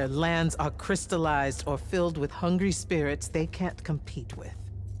choked, their lands are crystallized or filled with hungry spirits they can't compete with.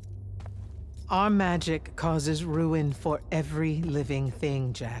 Our magic causes ruin for every living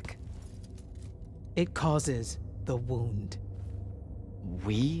thing, Jack. It causes the wound.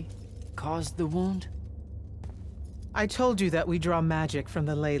 We caused the wound? I told you that we draw magic from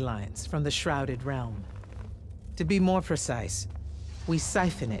the ley lines, from the Shrouded Realm. To be more precise, we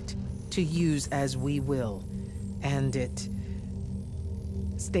siphon it to use as we will, and it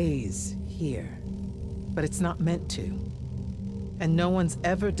stays here. But it's not meant to. And no one's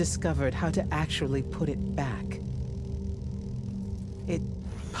ever discovered how to actually put it back. It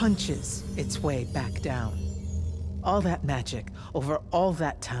punches its way back down. All that magic over all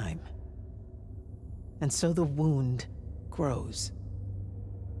that time. And so the wound grows.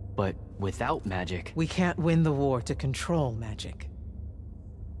 But without magic... We can't win the war to control magic.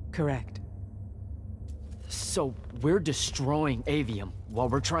 Correct. So we're destroying Aveum while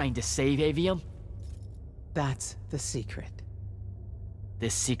we're trying to save Aveum? That's the secret.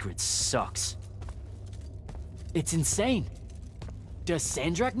 This secret sucks. It's insane. Does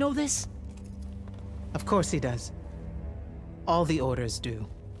Sandrak know this? Of course he does. All the orders do.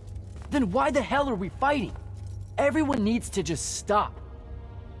 Then why the hell are we fighting? Everyone needs to just stop.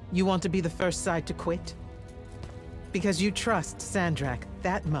 You want to be the first side to quit? Because you trust Sandrak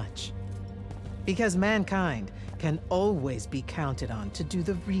that much. Because mankind can always be counted on to do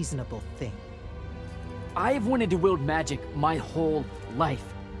the reasonable thing. I have wanted to wield magic my whole life.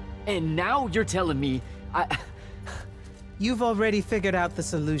 And now you're telling me You've already figured out the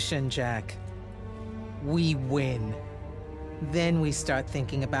solution, Jack. We win. Then we start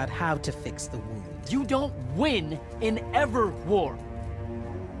thinking about how to fix the wound. You don't win in ever war.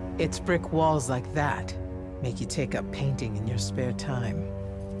 It's brick walls like that make you take up painting in your spare time.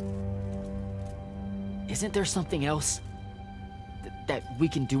 Isn't there something else that we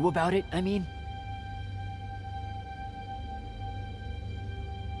can do about it, I mean?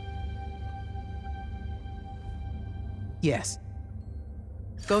 Yes.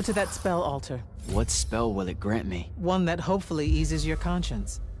 Go to that spell altar. What spell will it grant me? One that hopefully eases your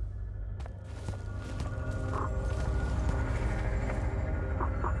conscience.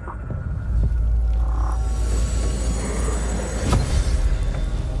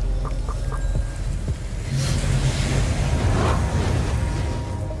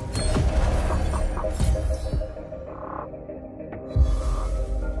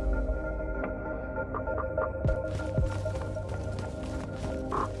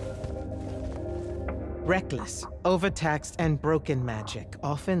 Reckless, overtaxed, and broken magic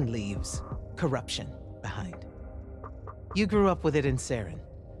often leaves corruption behind. You grew up with it in Saren,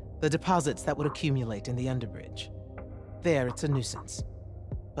 the deposits that would accumulate in the Underbridge. There, it's a nuisance.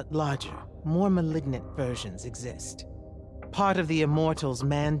 But larger, more malignant versions exist. Part of the Immortals'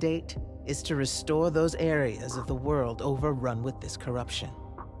 mandate is to restore those areas of the world overrun with this corruption.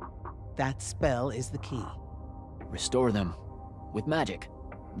 That spell is the key. Restore them. With magic.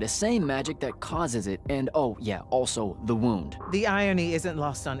 The same magic that causes it, and oh yeah, also the wound. The irony isn't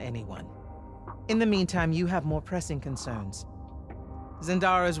lost on anyone. In the meantime, you have more pressing concerns.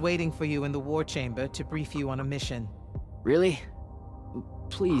 Zendara's waiting for you in the war chamber to brief you on a mission. Really?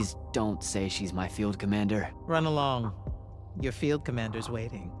 Please don't say she's my field commander. Run along. Your field commander's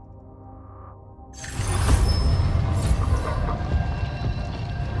waiting.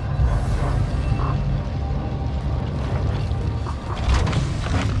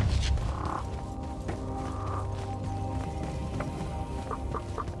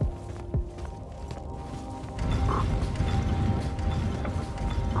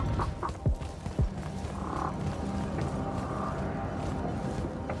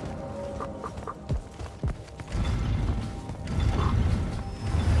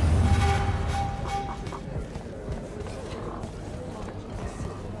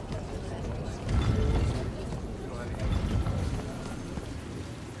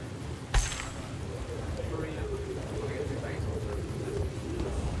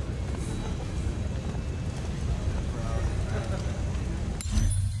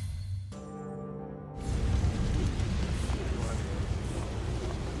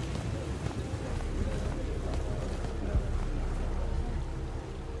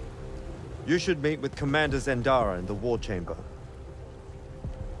 You should meet with Commander Zendara in the war chamber.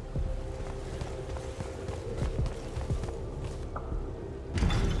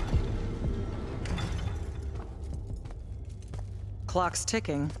 Clock's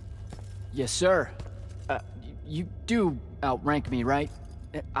ticking. Yes, sir. You do outrank me, right?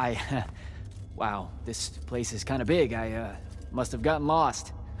 Wow, this place is kind of big. I must have gotten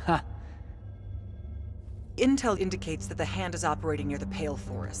lost. Ha. Intel indicates that the Hand is operating near the Pale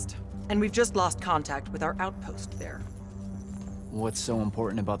Forest, and we've just lost contact with our outpost there. What's so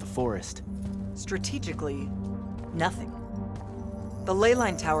important about the forest? Strategically, nothing. The ley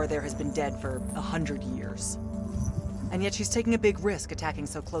line tower there has been dead for 100 years. And yet she's taking a big risk attacking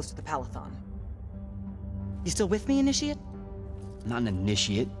so close to the Palathon. You still with me, Initiate? Not an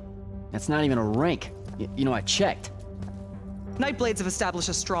initiate. That's not even a rank. You know, I checked. Nightblades have established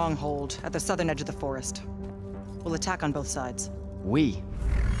a stronghold at the southern edge of the forest. We'll attack on both sides. We?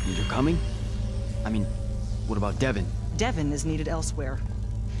 You're coming? I mean, what about Devon? Devon is needed elsewhere.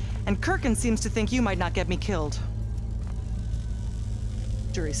 And Kirkin seems to think you might not get me killed.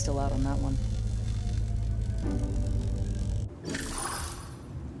 Jury's still out on that one.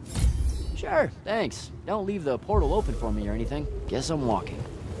 Sure, thanks. Don't leave the portal open for me or anything. Guess I'm walking.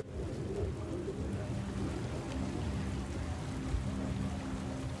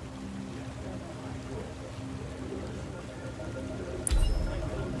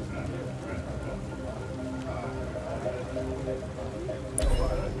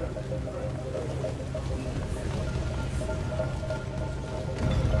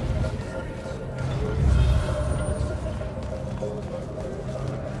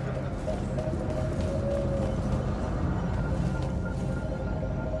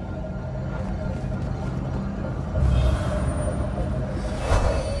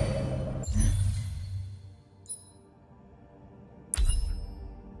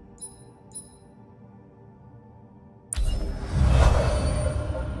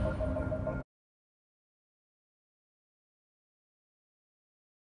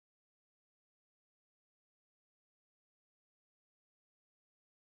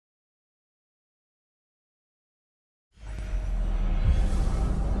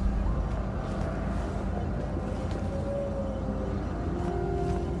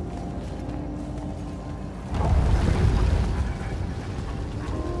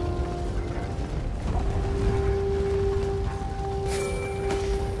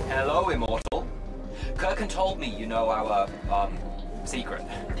 Immortal. Kirkin told me you know our, secret.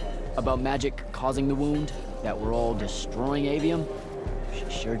 About magic causing the wound? That we're all destroying Aveum? She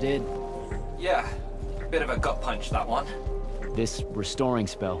sure did. Yeah, bit of a gut punch, that one. This restoring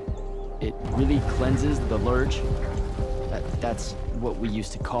spell, it really cleanses the Lurge? That's what we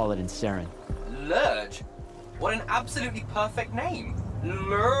used to call it in Saren. Lurge? What an absolutely perfect name.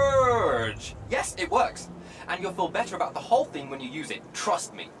 Lurge. Yes, it works. And you'll feel better about the whole thing when you use it.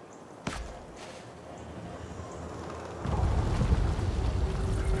 Trust me.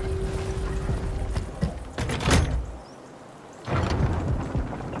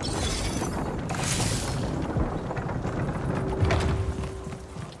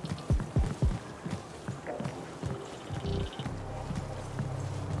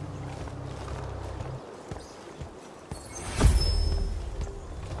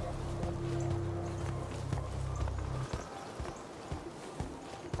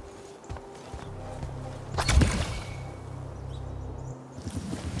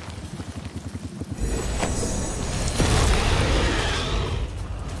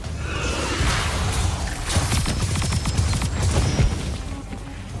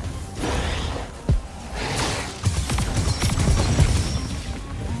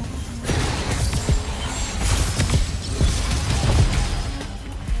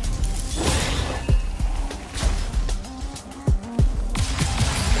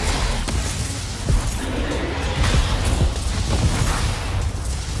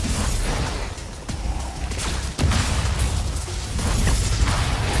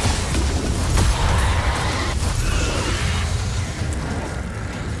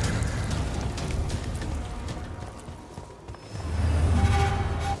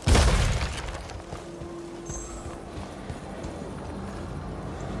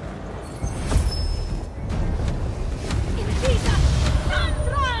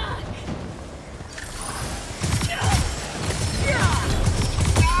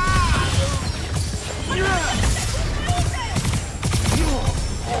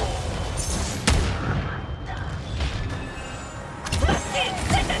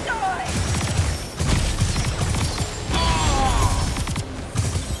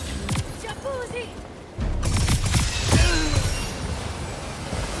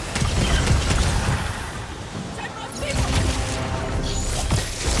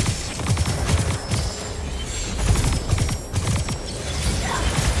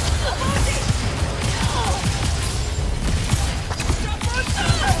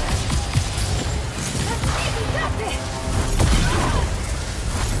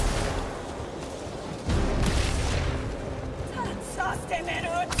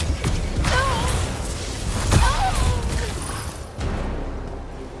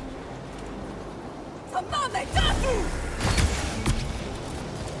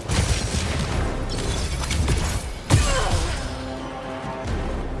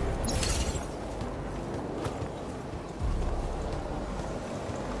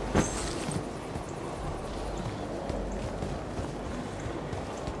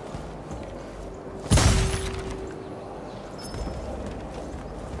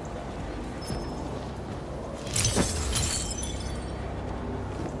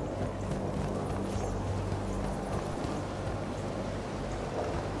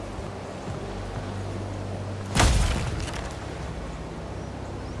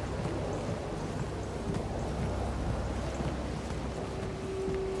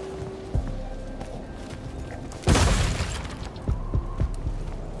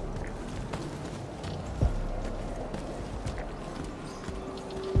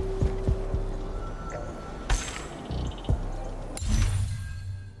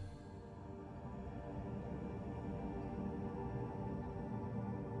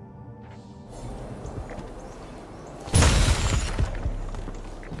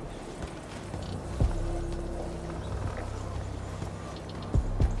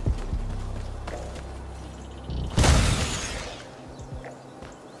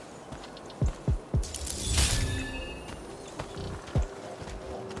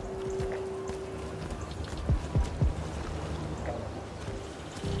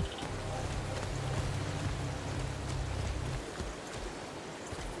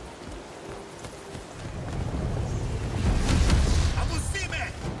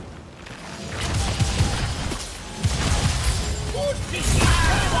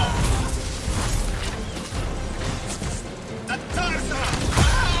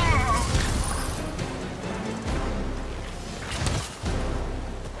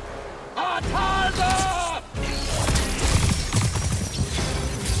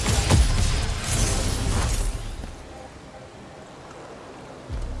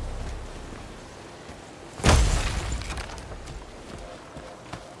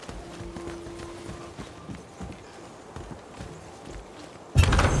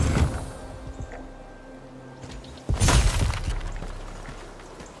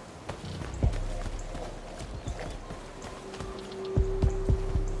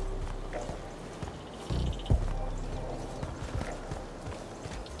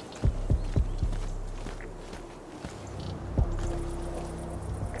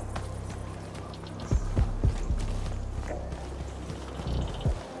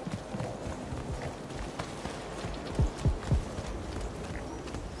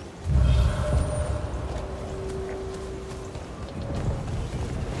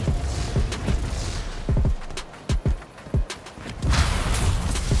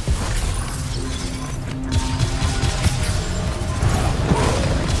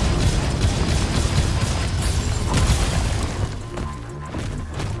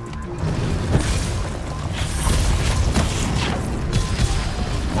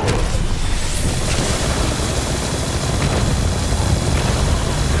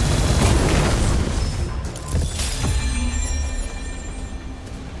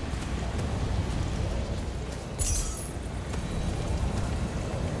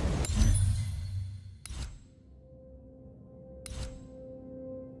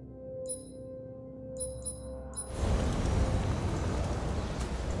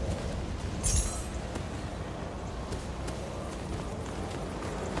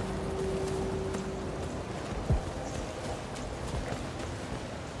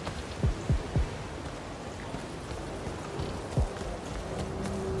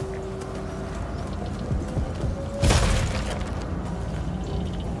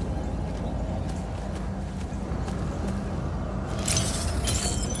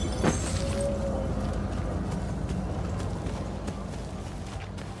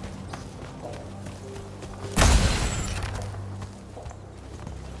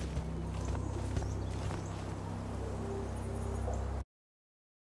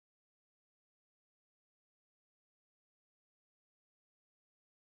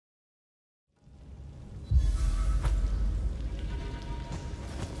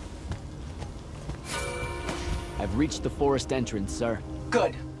 I've reached the forest entrance, sir.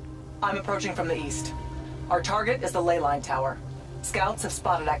 Good. I'm approaching from the east. Our target is the ley line tower. Scouts have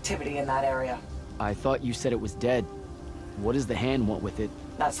spotted activity in that area. I thought you said it was dead. What does the hand want with it?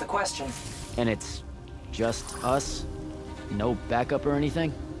 That's the question. And it's just us? No backup or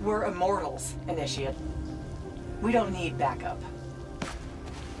anything? We're Immortals, Initiate. We don't need backup.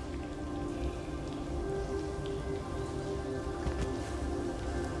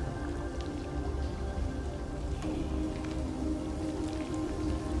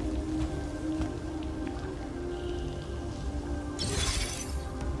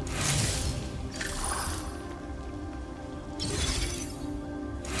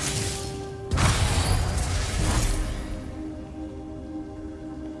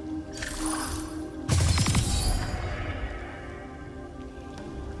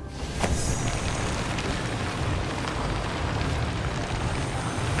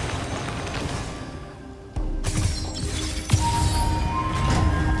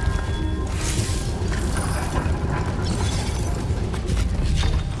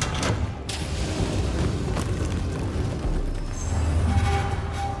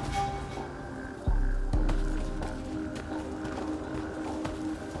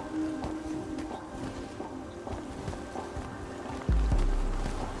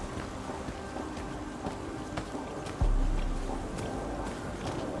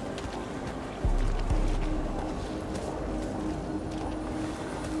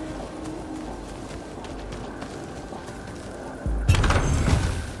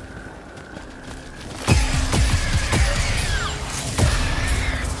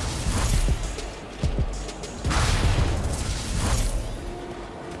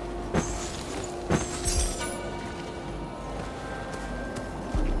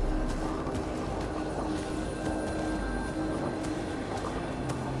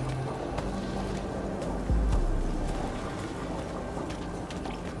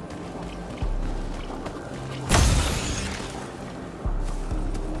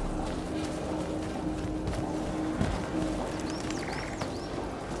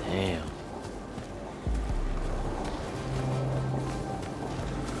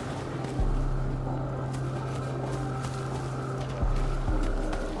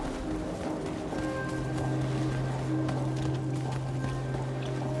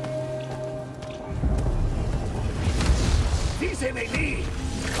 Dísemeli!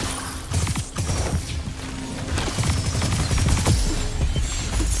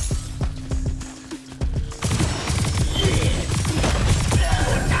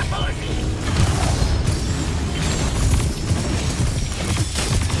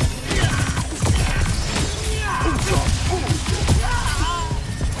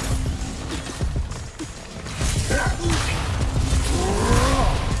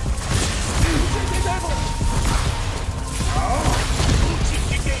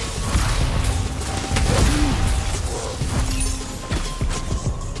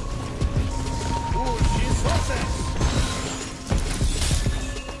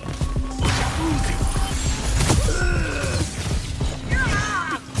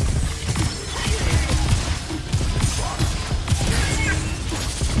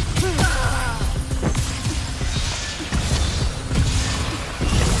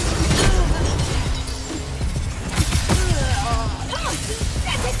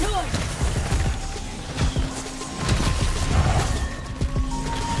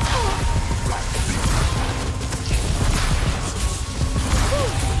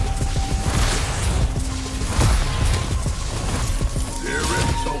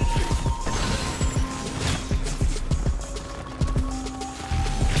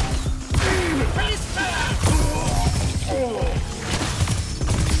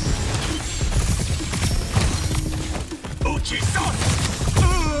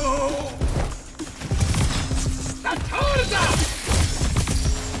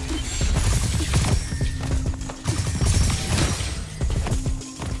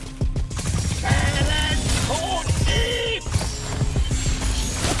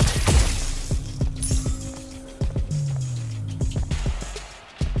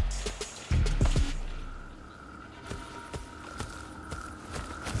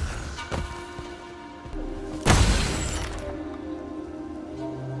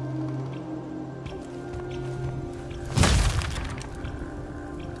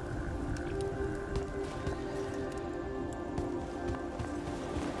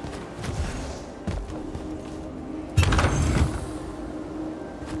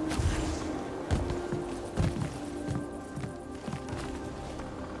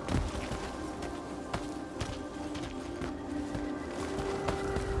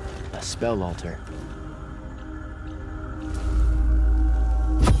 Spell altar.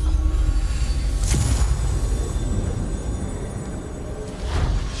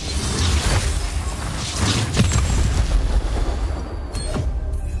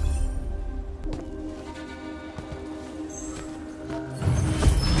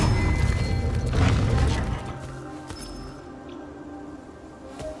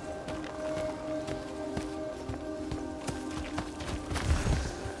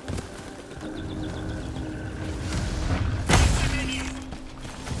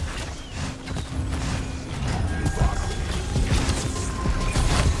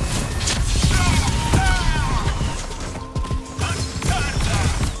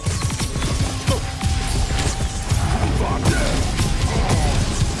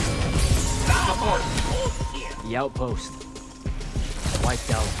 The outpost.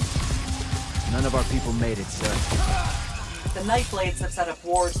 Wiped out. None of our people made it, sir. The Nightblades have set up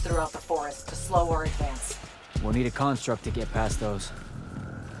wards throughout the forest to slow our advance. We'll need a construct to get past those.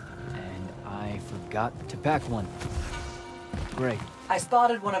 And I forgot to pack one. Great. I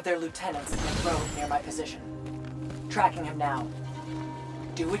spotted one of their lieutenants in the road near my position. Tracking him now.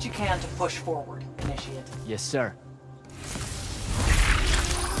 Do what you can to push forward, Initiate. Yes, sir.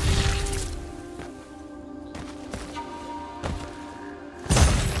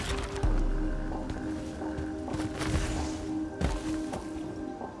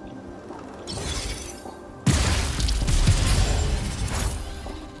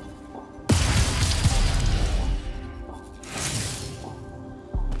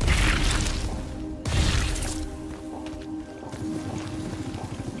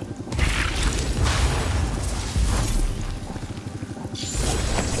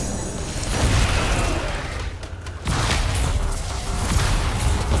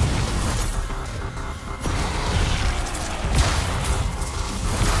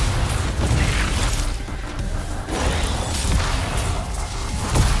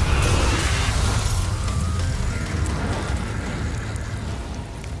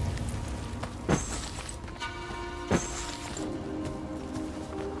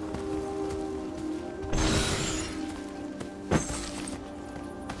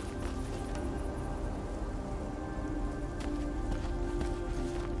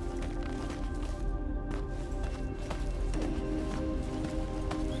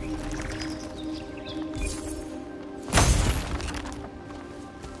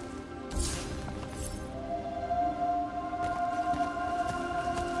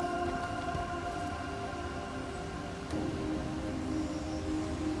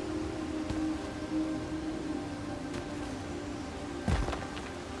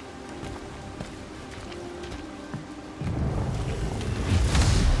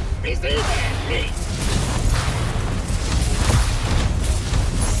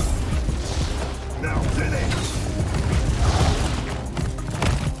 Now finish!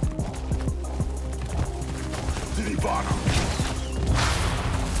 Divana!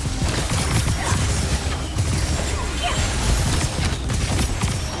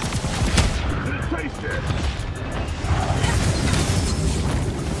 Taste it!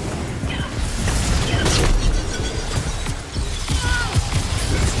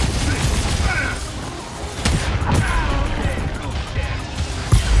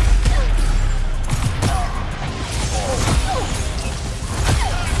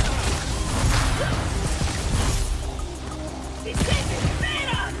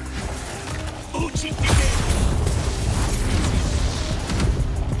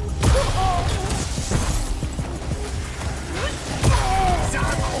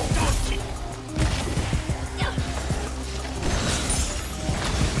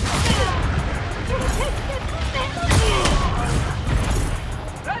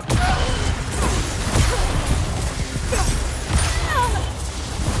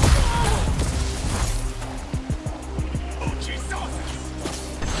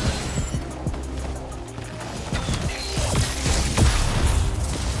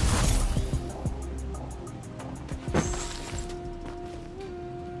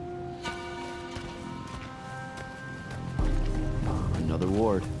 Another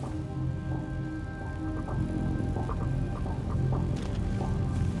ward.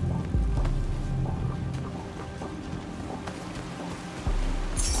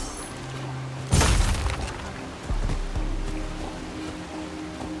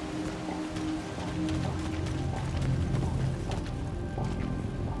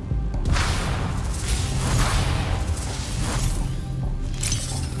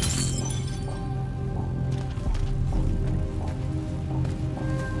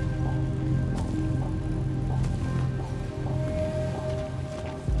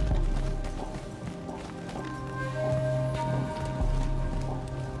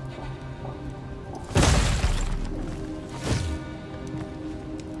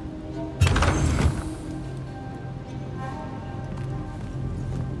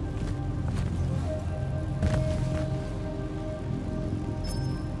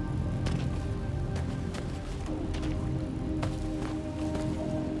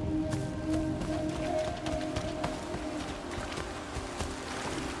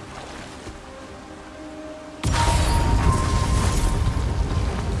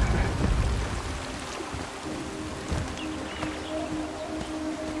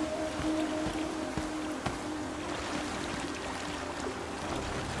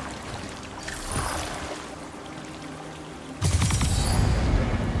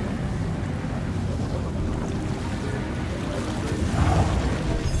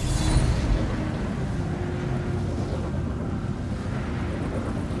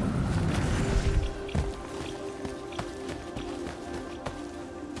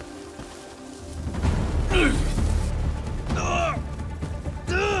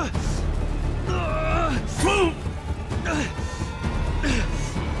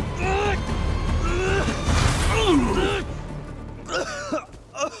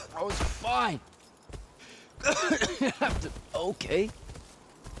 fine. Okay.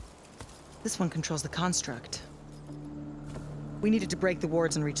 This one controls the construct. We needed to break the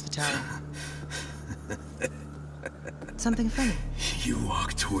wards and reach the tower. Something funny? You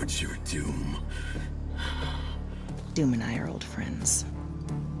walk towards your doom. Doom and I are old friends.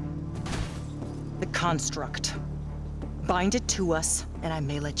 The construct. Bind it to us, and I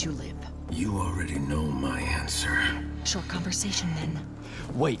may let you live. You already know my answer. Short conversation, then.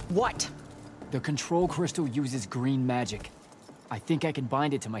 Wait. What? The control crystal uses green magic. I think I can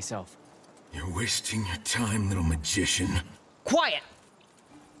bind it to myself. You're wasting your time, little magician. Quiet!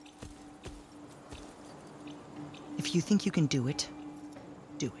 If you think you can do it,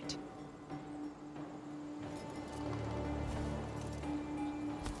 do it.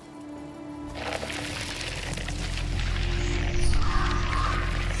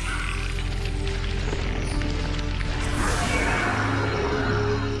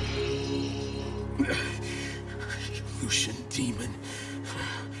 Lucian demon.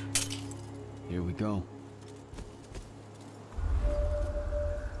 Here we go.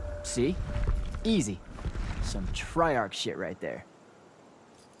 See? Easy. Some Triarch shit right there.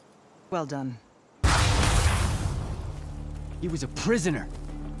 Well done. He was a prisoner.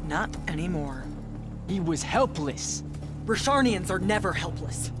 Not anymore. He was helpless. Rasharnians are never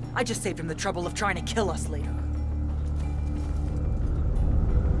helpless. I just saved him the trouble of trying to kill us later.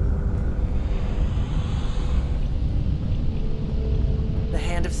 The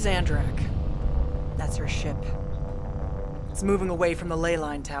Hand of Sandrak. That's her ship. It's moving away from the ley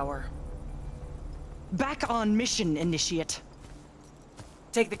line tower. Back on mission, Initiate.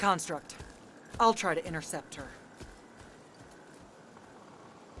 Take the construct. I'll try to intercept her.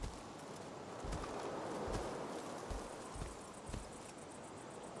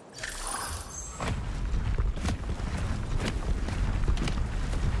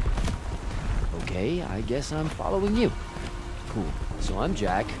 Okay, I guess I'm following you. Cool. So I'm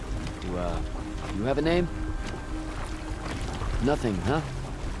Jack. Do you have a name? Nothing, huh?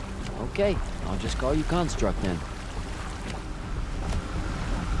 Okay, I'll just call you Construct then.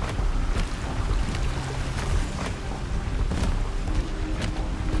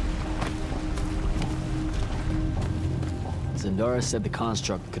 Zendara said the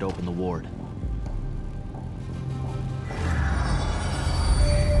Construct could open the ward.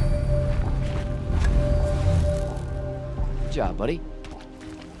 Good job, buddy.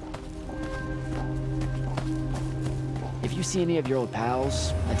 If you see any of your old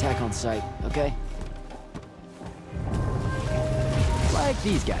pals, attack on sight, okay? Like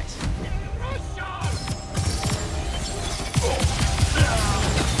these guys.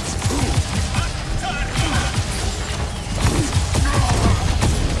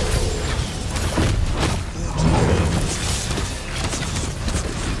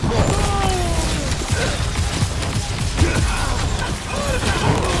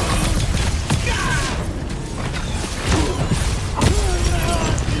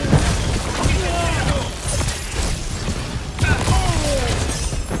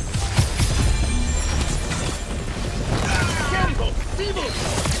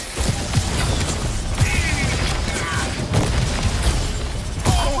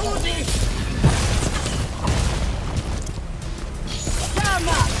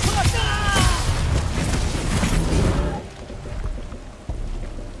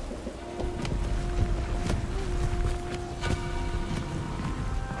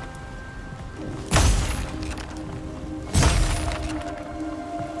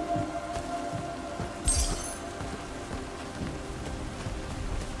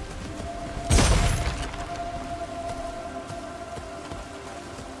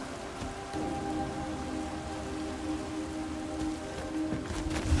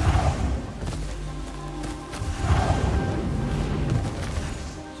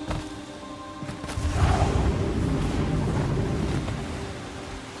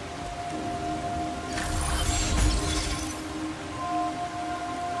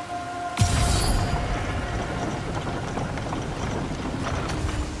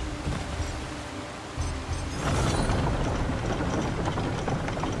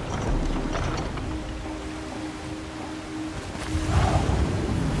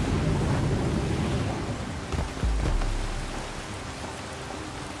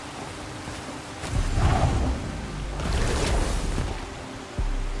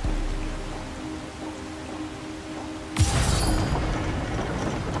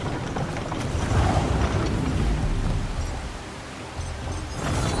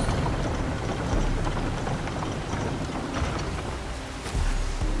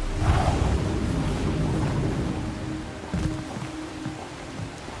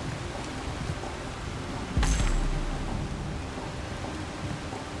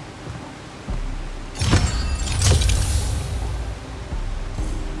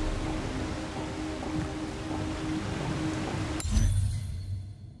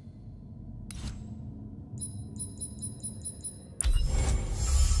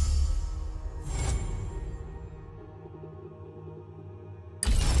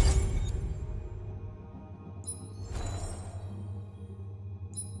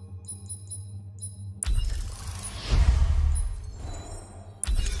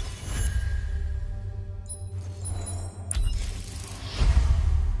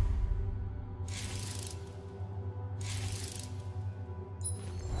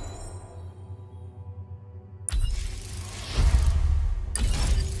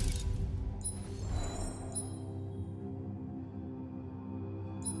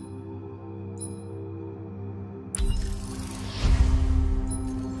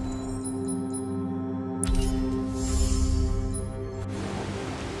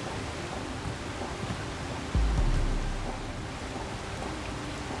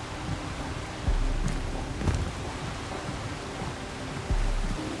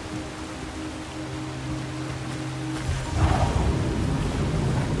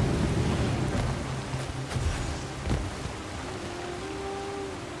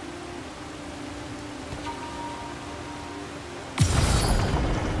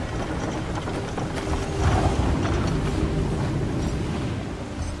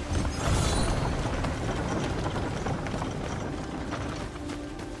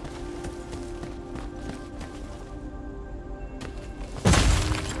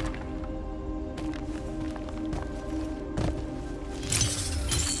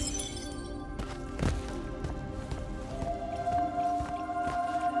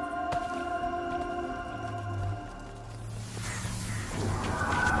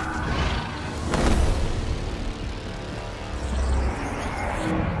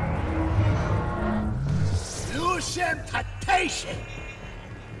 abomination!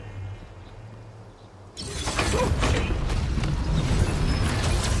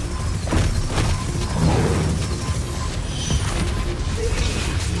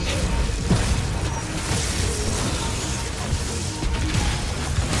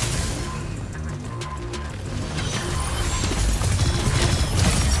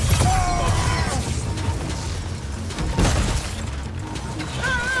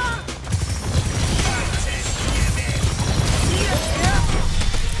 Yeah!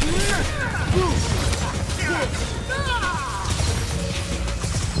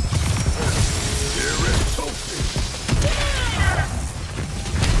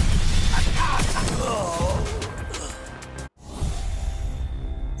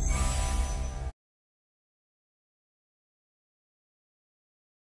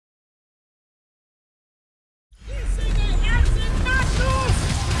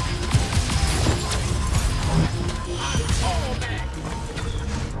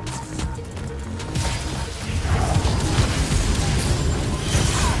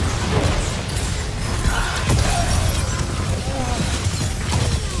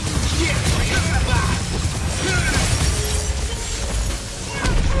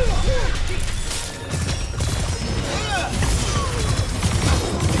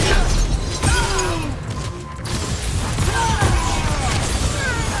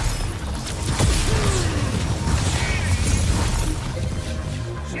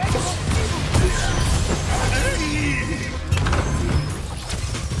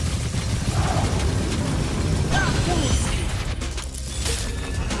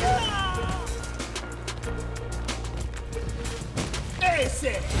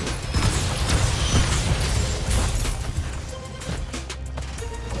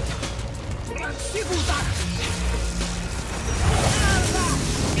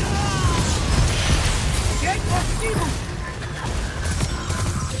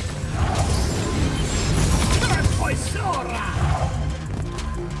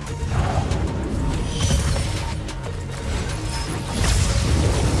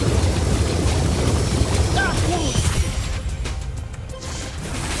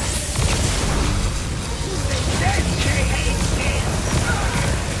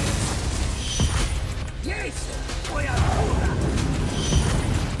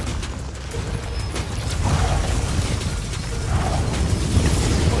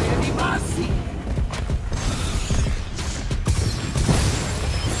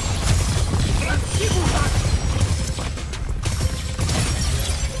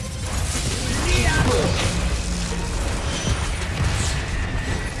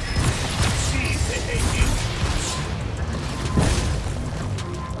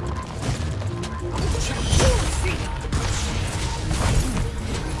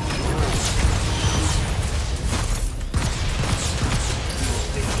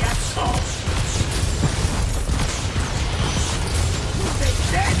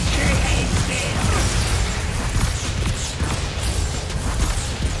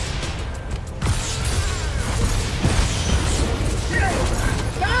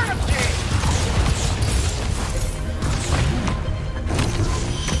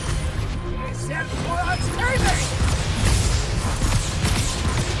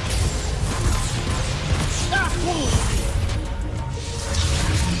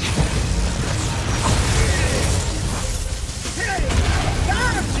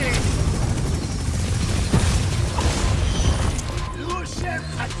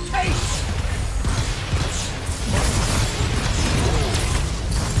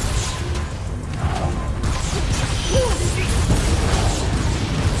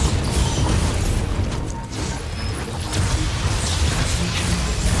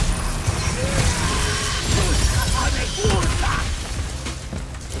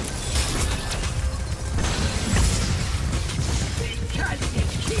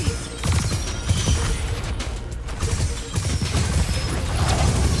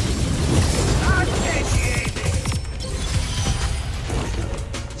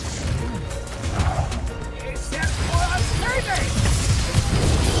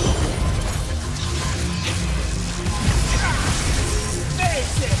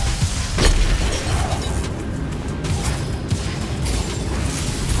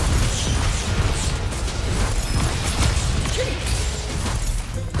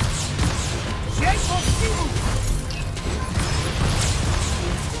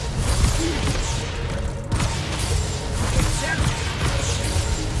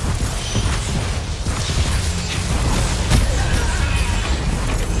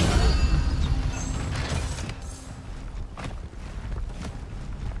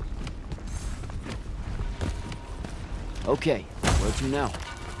 Okay, where to now?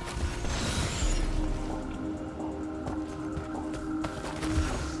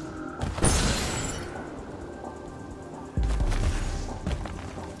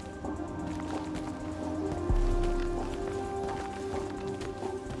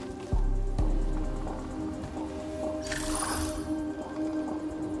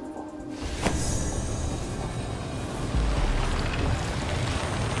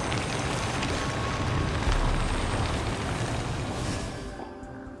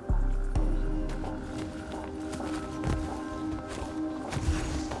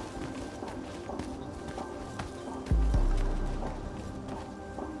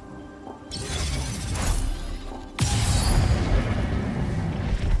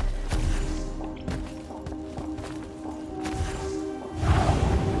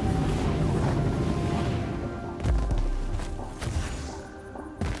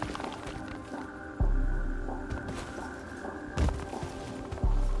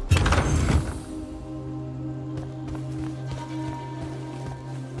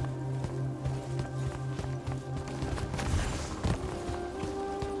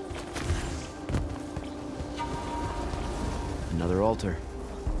 Another altar.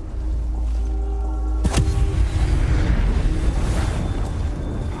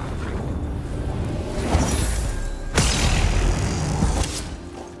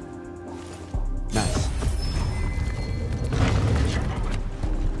 Nice.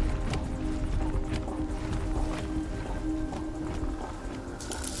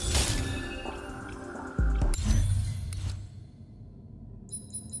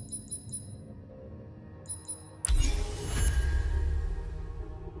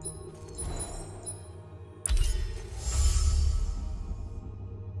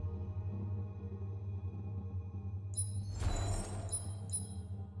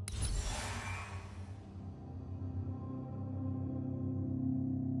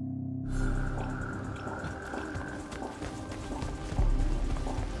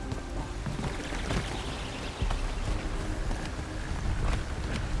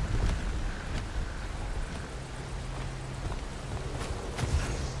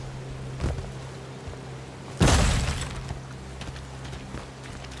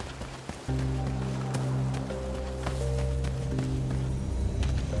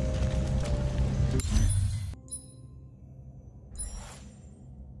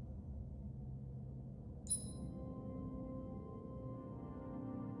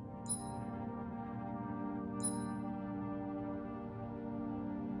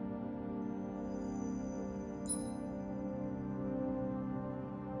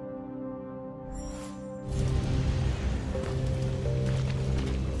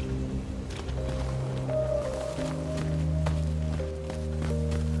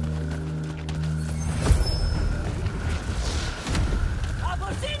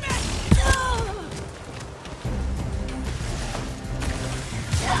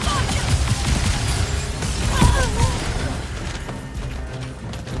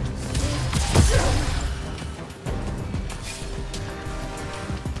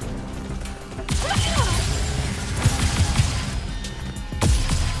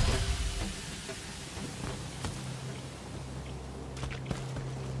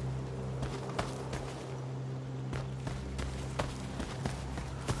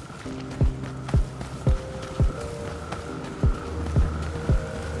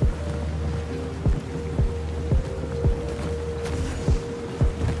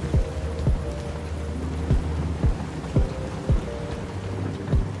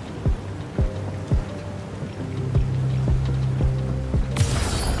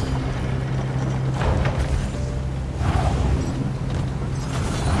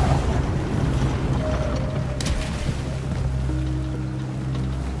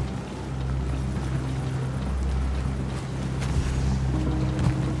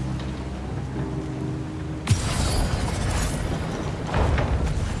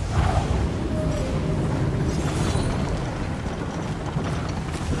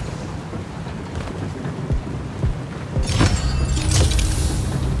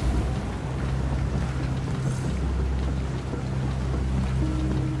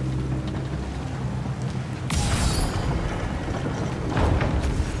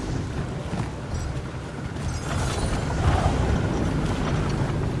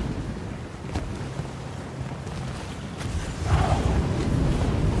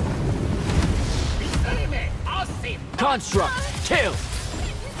 Construct! Kill!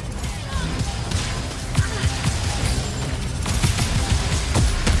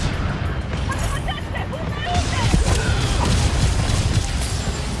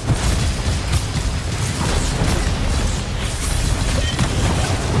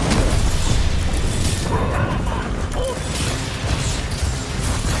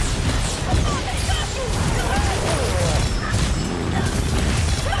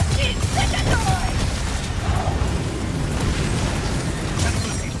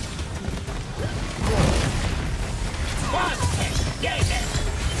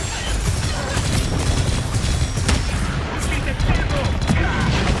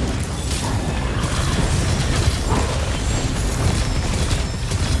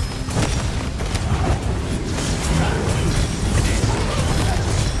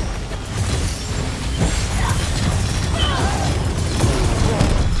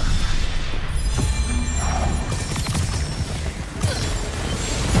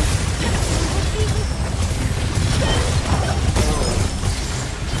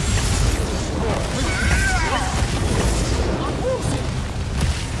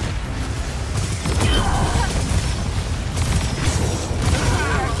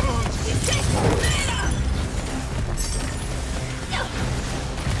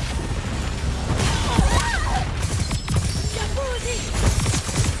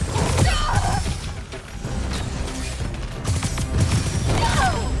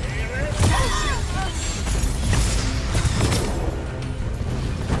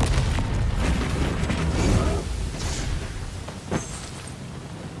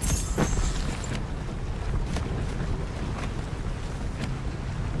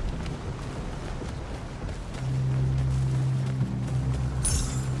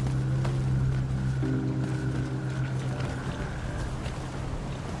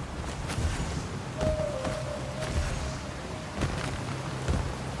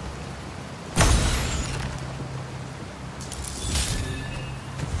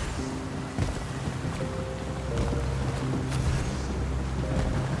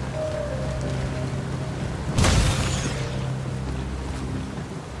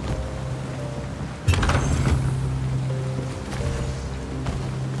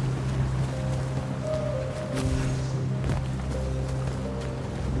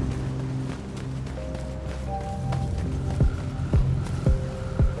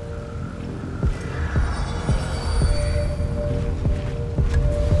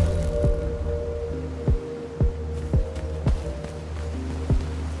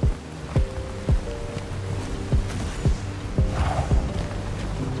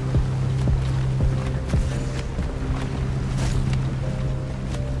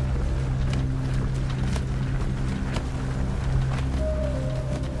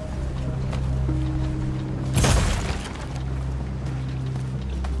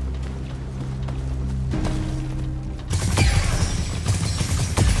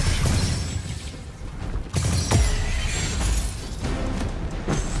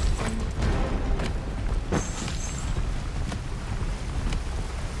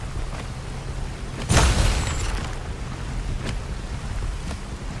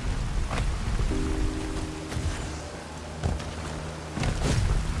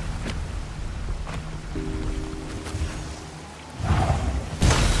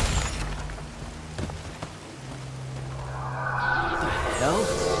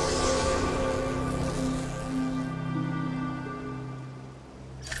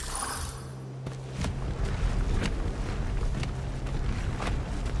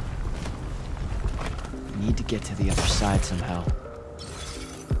 Need to get to the other side somehow.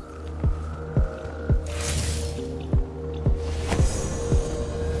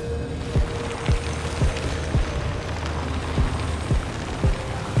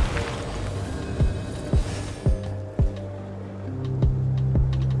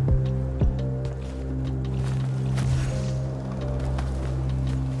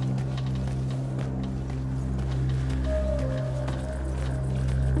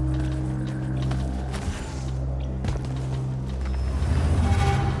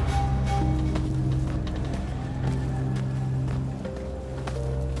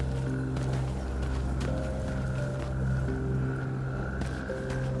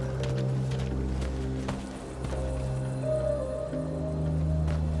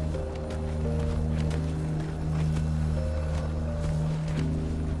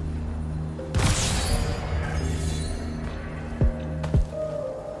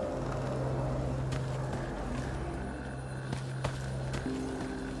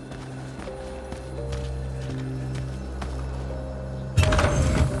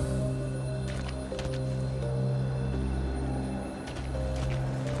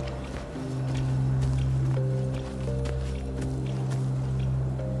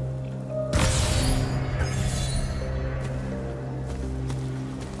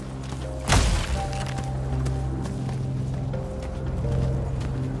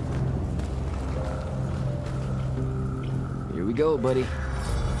 Here we go, buddy.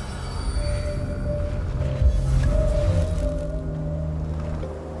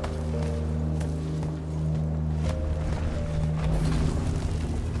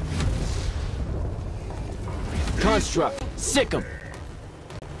 Construct, sick 'em.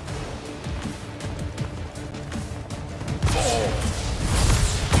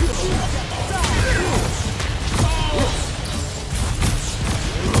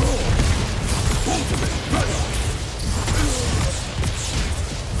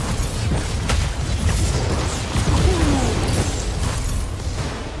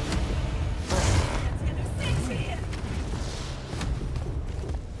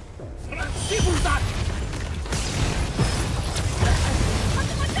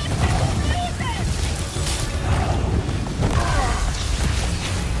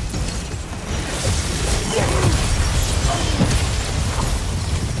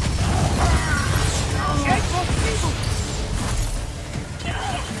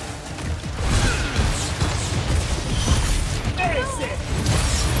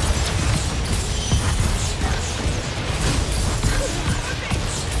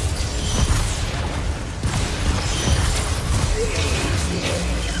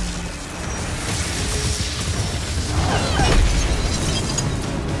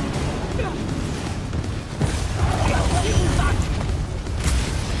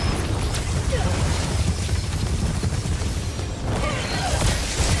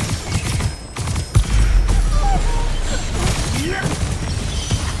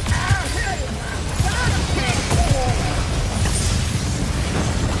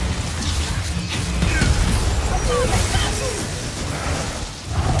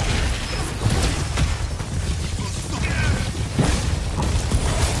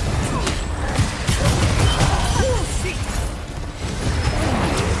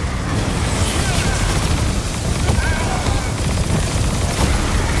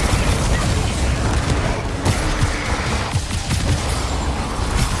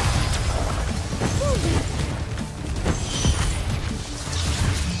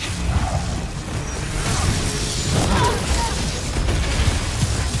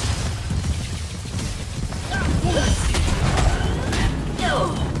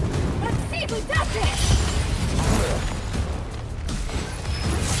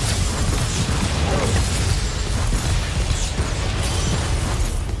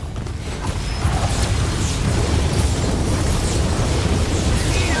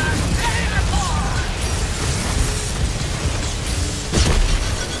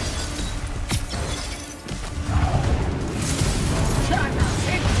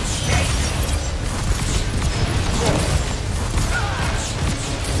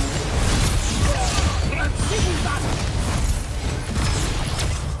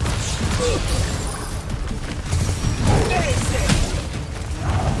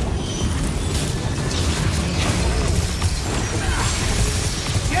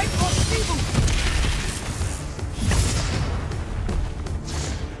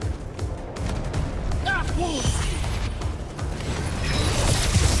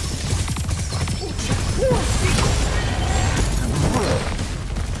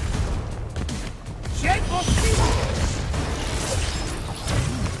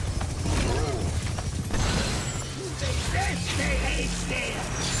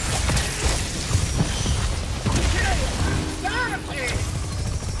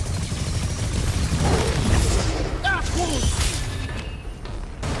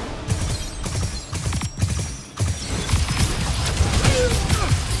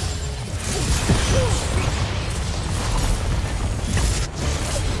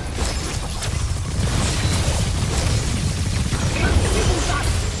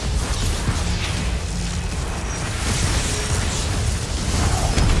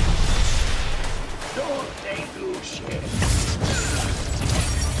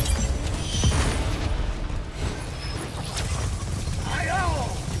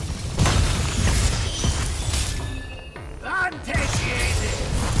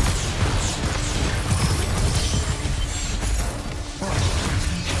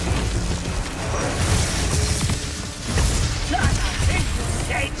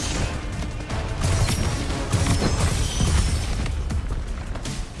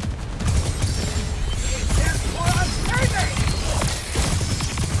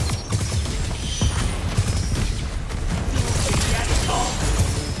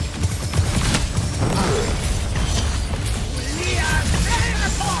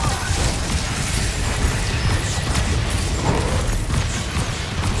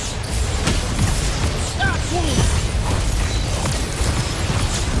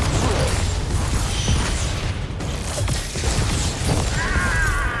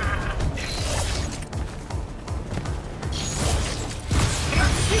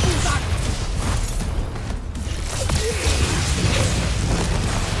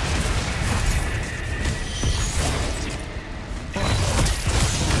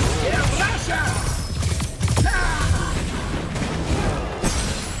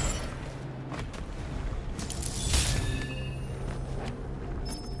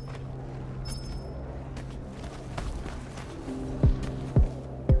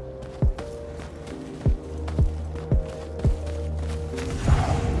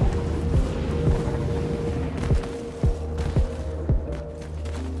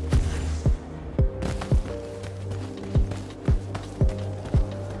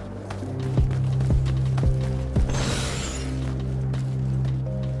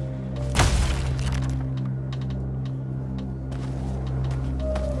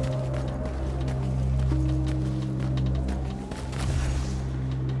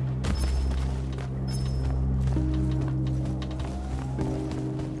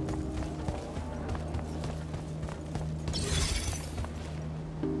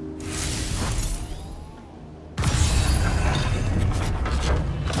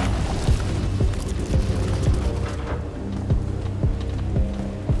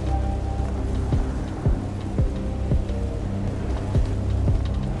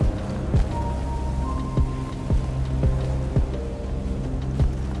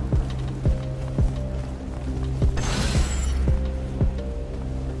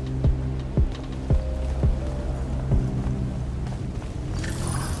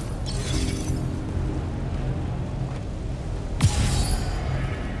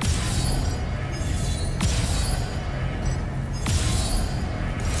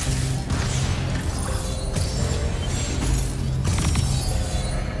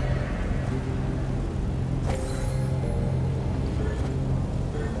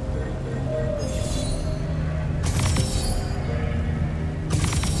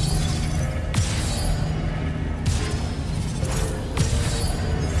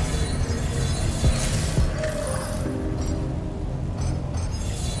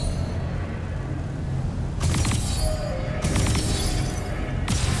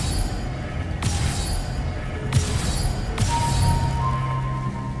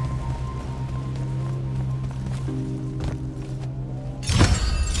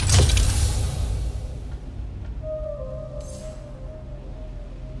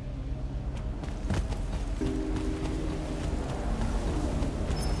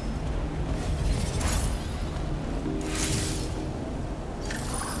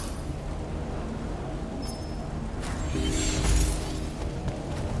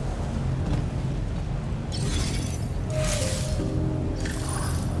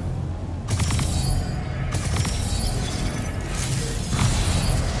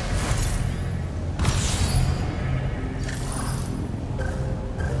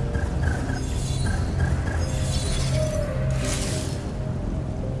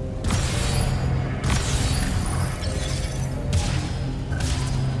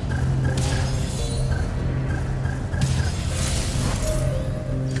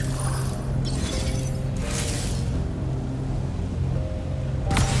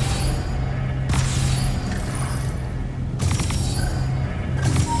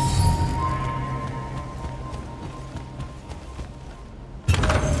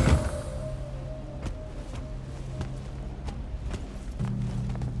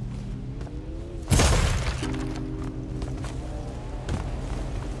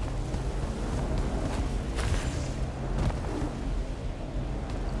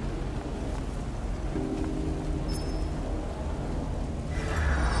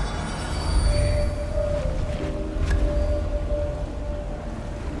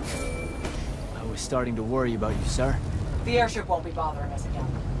 starting to worry about you, sir. The airship won't be bothering us again.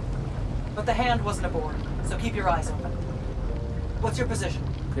 But the Hand wasn't aboard, so keep your eyes open. What's your position?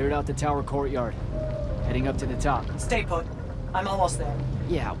 Cleared out the tower courtyard. Heading up to the top. Stay put. I'm almost there.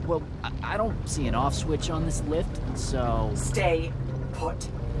 Yeah, well, I don't see an off switch on this lift, so... Stay put.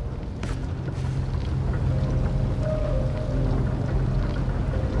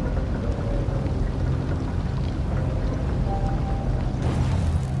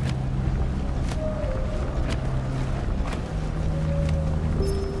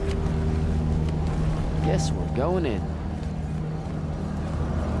 Guess we're going in.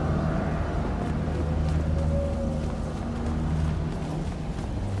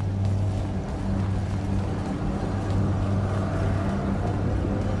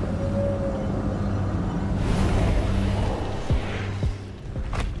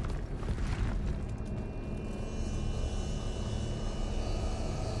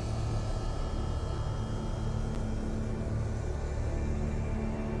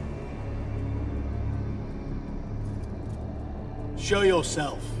 Show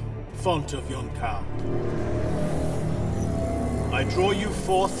yourself, font of yon coward. I draw you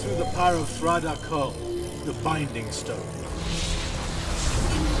forth through the power of Thrada Kol, the Binding Stone.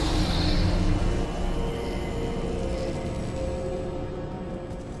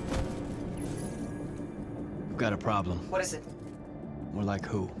 We've got a problem. What is it? More like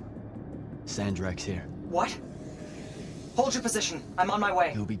who? Sandrek's here. What? Hold your position. I'm on my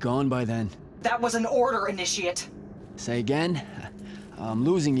way. He'll be gone by then. That was an order, Initiate. Say again? I'm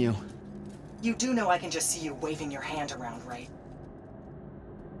losing you. You do know I can just see you waving your hand around, right?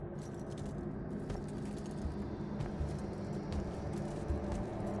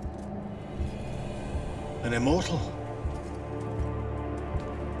 An immortal?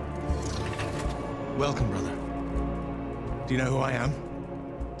 Welcome, brother. Do you know who I am?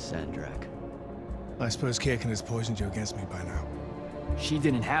 Sandrak. I suppose Kirkin has poisoned you against me by now. She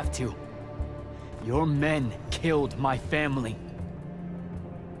didn't have to. Your men killed my family.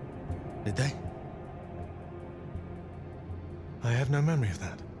 Did they? I have no memory of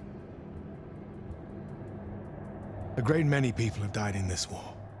that. A great many people have died in this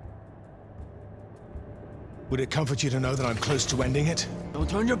war. Would it comfort you to know that I'm close to ending it? Don't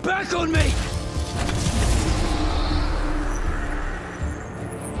turn your back on me!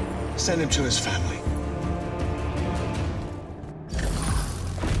 Send him to his family.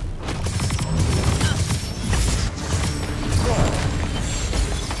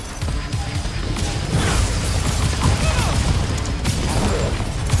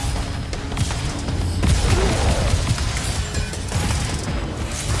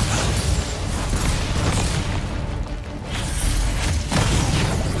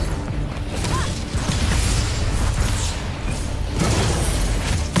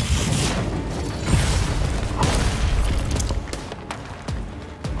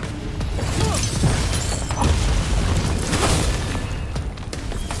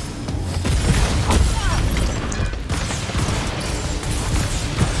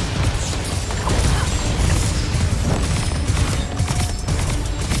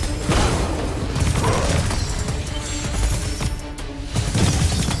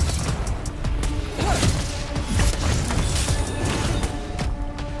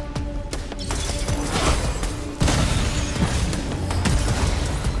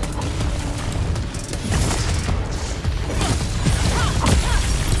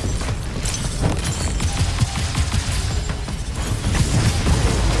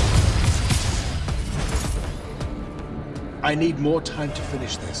 I need more time to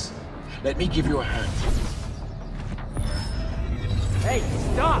finish this. Let me give you a hand. Hey,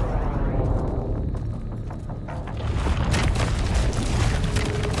 stop!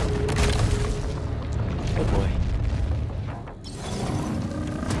 Oh boy.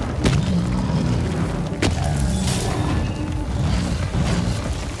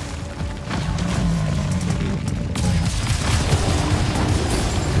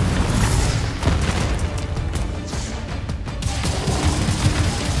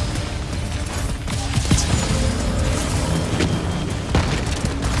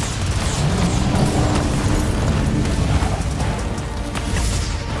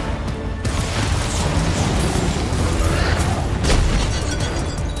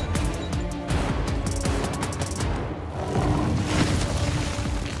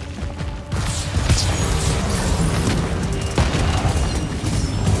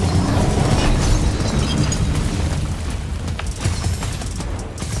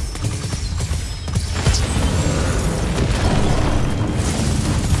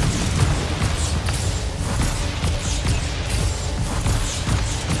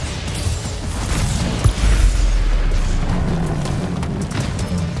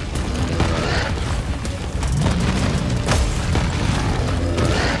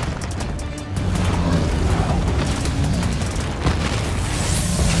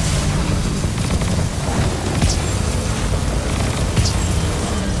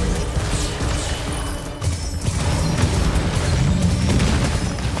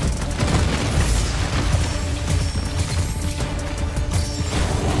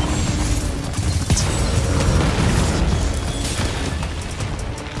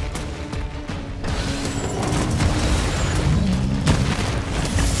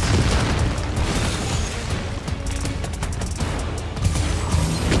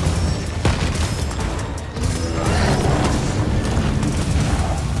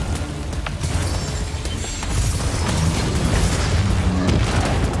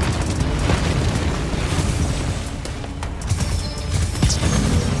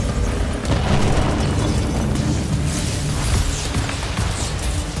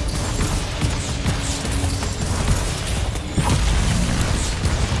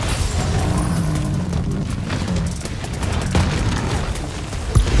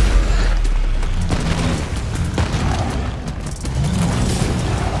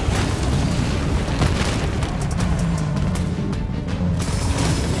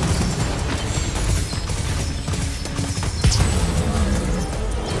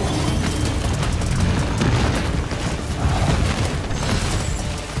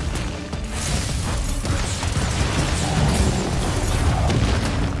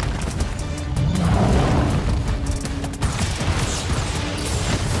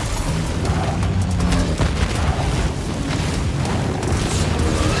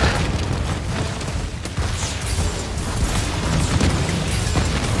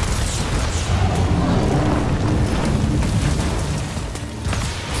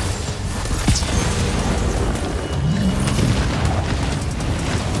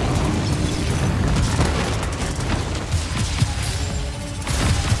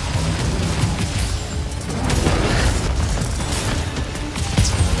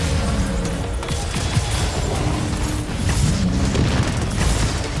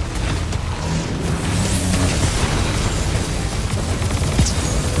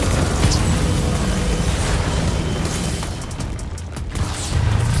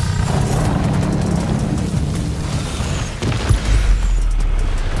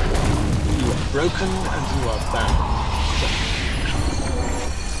 broken and you are bound.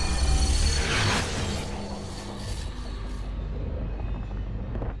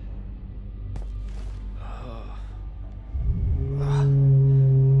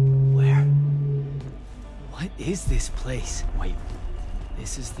 What is this place? Wait,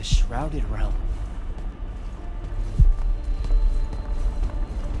 this is the Shrouded Realm.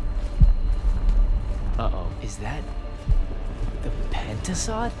 Uh-oh, is that the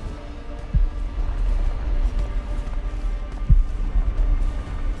Pentasod?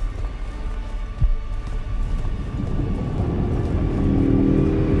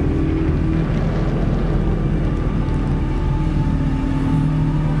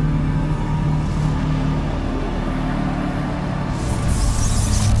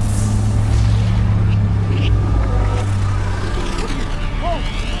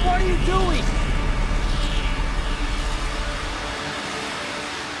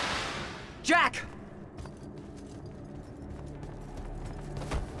 Jack!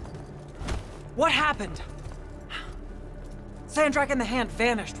 What happened? Sandrak and the Hand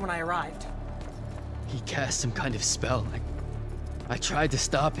vanished when I arrived. He cast some kind of spell. I tried to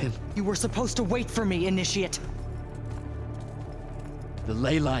stop him. You were supposed to wait for me, Initiate. The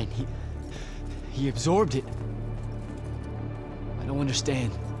ley line, he absorbed it. I don't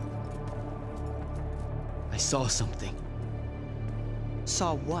understand. I saw something.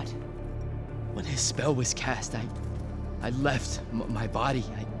 Saw what? When his spell was cast, I left my body.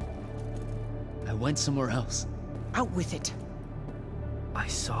 I went somewhere else. Out with it. I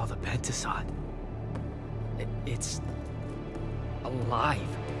saw the Pentasod. It's alive.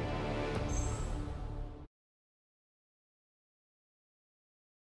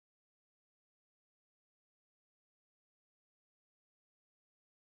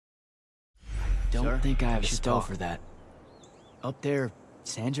 Don't think I have a spell for that. Up there,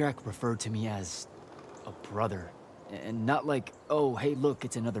 Sandrak referred to me as a brother. And not like, oh, hey, look,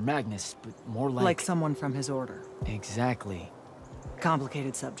 it's another Magnus, but more like... Like someone from his order. Exactly.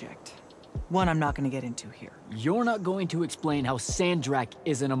 Complicated subject. One I'm not going to get into here. You're not going to explain how Sandrak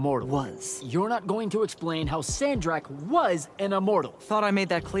is an immortal. Was. You're not going to explain how Sandrak was an immortal. Thought I made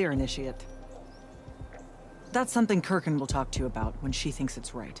that clear, Initiate. That's something Kirkin will talk to you about when she thinks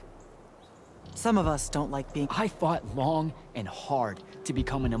it's right. Some of us don't like being... I fought long and hard to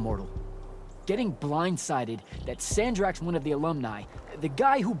become an immortal. Getting blindsided that Sandrak's one of the alumni, the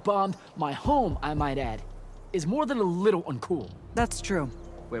guy who bombed my home, I might add, is more than a little uncool. That's true.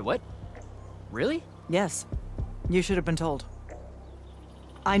 Wait, what? Really? Yes. You should have been told.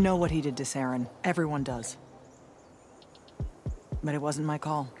 I know what he did to Saren. Everyone does. But it wasn't my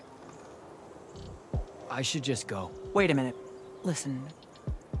call. I should just go. Wait a minute. Listen.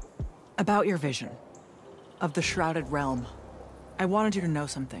 About your vision of the Shrouded Realm, I wanted you to know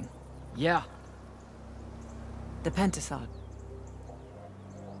something. Yeah. The Pentasod.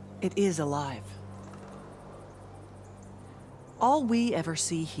 It is alive. All we ever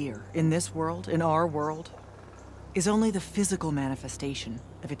see here, in this world, in our world, is only the physical manifestation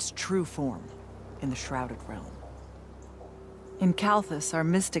of its true form in the Shrouded Realm. In Kalthus, our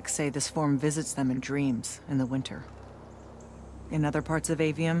mystics say this form visits them in dreams in the winter. In other parts of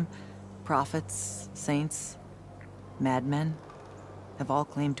Aveum, prophets, saints, madmen have all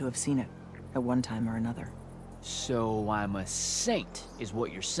claimed to have seen it at one time or another. So I'm a saint, is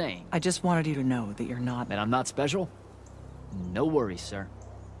what you're saying? I just wanted you to know that you're not... That I'm not special? No worries, sir.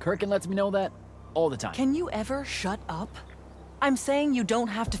 Kirkin lets me know that all the time. Can you ever shut up? I'm saying you don't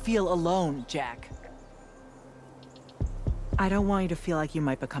have to feel alone, Jack. I don't want you to feel like you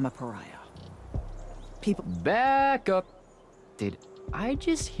might become a pariah. People... Back up. Did I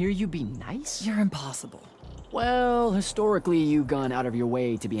just hear you be nice? You're impossible. Well, historically, you've gone out of your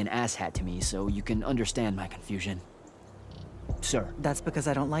way to be an asshat to me, so you can understand my confusion. Sir. That's because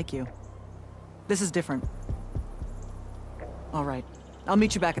I don't like you. This is different. All right. I'll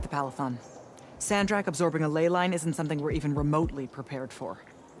meet you back at the Palathon. Sandrak absorbing a ley line isn't something we're even remotely prepared for.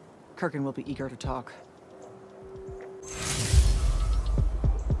 Kirkin will be eager to talk.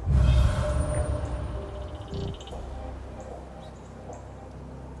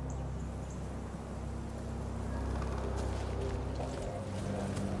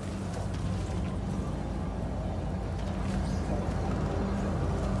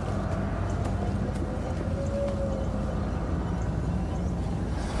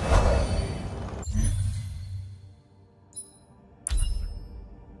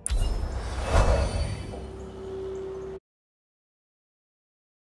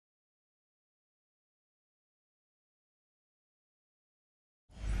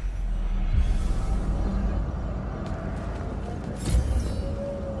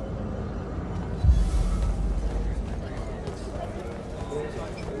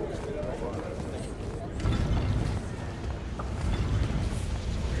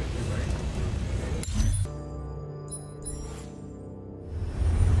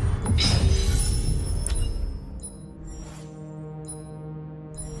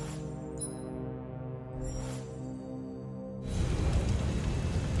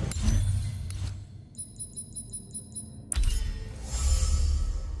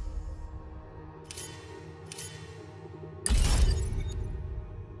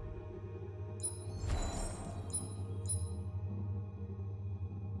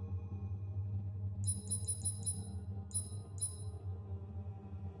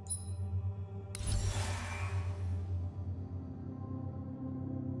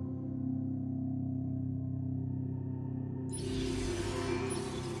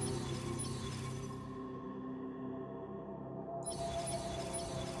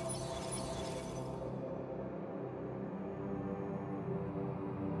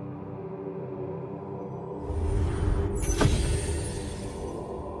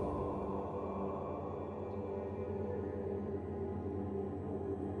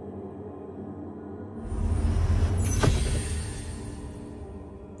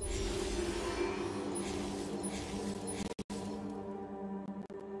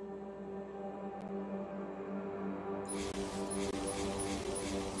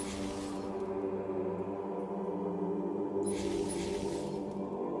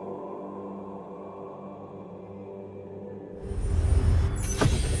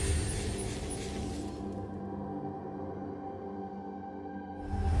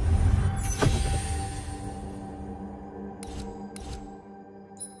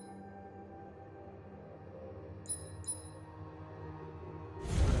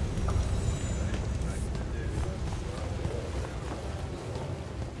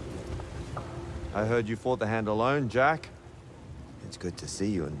 I heard you fought the hand alone, Jack. It's good to see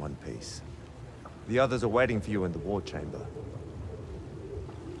you in one piece. The others are waiting for you in the war chamber.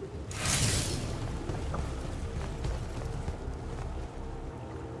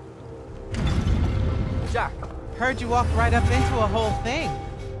 Jack, heard you walk right up into a whole thing.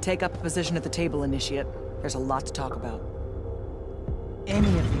 Take up a position at the table, Initiate. There's a lot to talk about.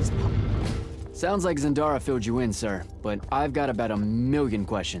 Any of these Sounds like Zendara filled you in, sir, but I've got about 1,000,000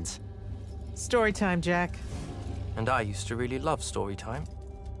 questions. Story time, Jack. And I used to really love story time.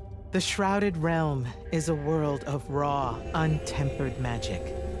 The Shrouded Realm is a world of raw, untempered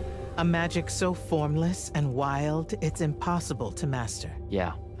magic. A magic so formless and wild, it's impossible to master.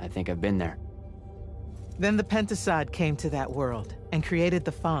 Yeah, I think I've been there. Then the Pentasod came to that world and created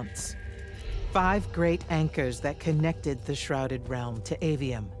the fonts. 5 great anchors that connected the Shrouded Realm to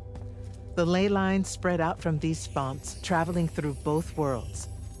Aveum. The ley lines spread out from these fonts, traveling through both worlds,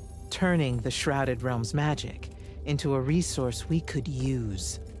 turning the Shrouded Realm's magic into a resource we could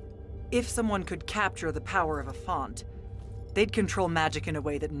use. If someone could capture the power of a font, they'd control magic in a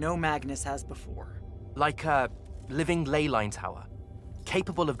way that no Magnus has before. Like a living ley line tower,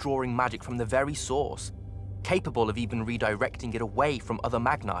 capable of drawing magic from the very source, capable of even redirecting it away from other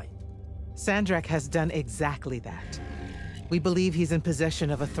Magni. Sandrak has done exactly that. We believe he's in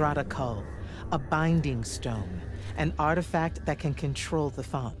possession of a Thrada Cull, a binding stone, an artifact that can control the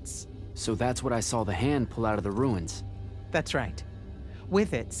fonts. So that's what I saw the hand pull out of the ruins. That's right.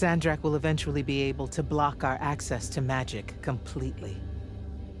 With it, Sandrak will eventually be able to block our access to magic completely.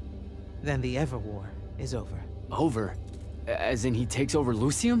 Then the Everwar is over. Over? As in he takes over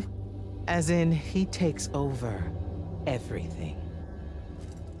Lucium? As in he takes over everything.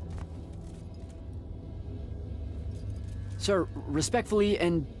 Sir, respectfully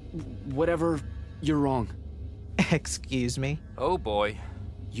and whatever, you're wrong. Excuse me? Oh boy.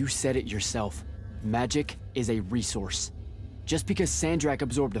 You said it yourself. Magic is a resource. Just because Sandrak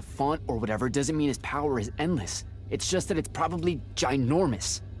absorbed a font or whatever doesn't mean his power is endless. It's just that it's probably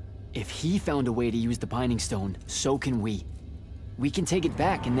ginormous. If he found a way to use the Binding Stone, so can we. We can take it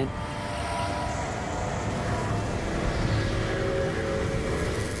back and then...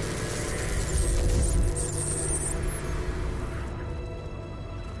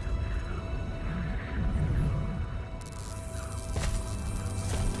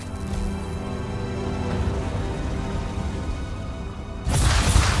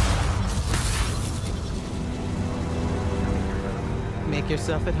 Make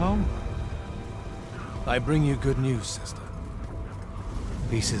yourself at home. I bring you good news, sister.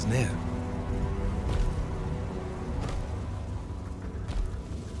 Peace is near.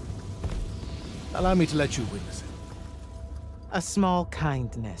 Allow me to let you witness it. A small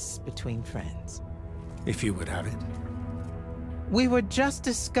kindness between friends. If you would have it. We were just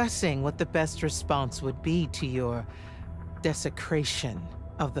discussing what the best response would be to your desecration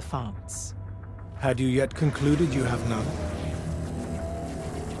of the fonts. Had you yet concluded you have none?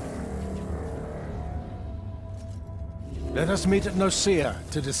 Let us meet at Nicaea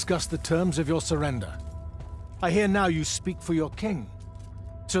to discuss the terms of your surrender. I hear now you speak for your king.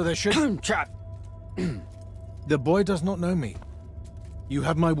 So there should... Trap! The boy does not know me. You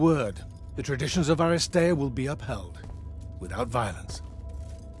have my word. The traditions of Aristea will be upheld, without violence.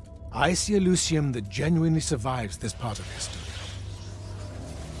 I see a Lucium that genuinely survives this part of history.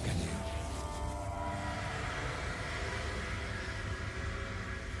 Can you?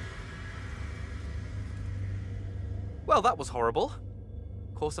 Well, that was horrible.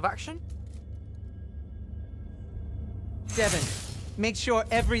 Course of action? Devin, make sure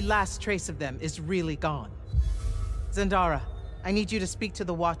every last trace of them is really gone. Zendara, I need you to speak to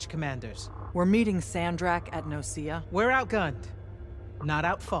the Watch commanders. We're meeting Sandrak at Nicaea. We're outgunned, not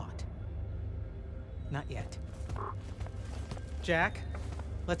outfought. Not yet. Jack,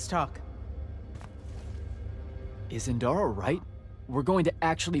 let's talk. Is Zendara right? We're going to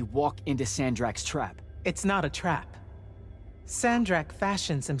actually walk into Sandrak's trap. It's not a trap. Sandrak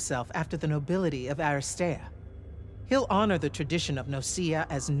fashions himself after the nobility of Aristea. He'll honor the tradition of Nicaea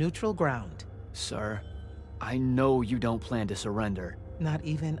as neutral ground. Sir, I know you don't plan to surrender. Not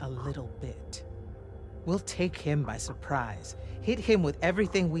even a little bit. We'll take him by surprise, hit him with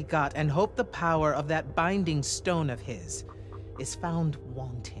everything we got, and hope the power of that binding stone of his is found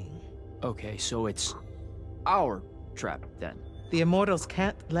wanting. Okay, so it's our trap, then. The Immortals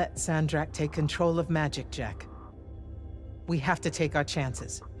can't let Sandrak take control of magic, Jack. We have to take our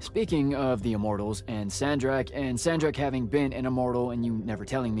chances. Speaking of the Immortals and Sandrak having been an Immortal and you never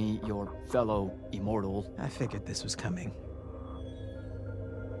telling me your fellow Immortal... I figured this was coming.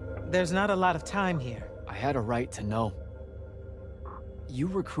 There's not a lot of time here. I had a right to know. You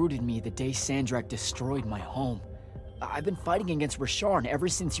recruited me the day Sandrak destroyed my home. I've been fighting against Rasharn ever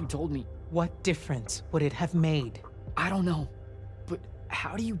since you told me. What difference would it have made? I don't know. But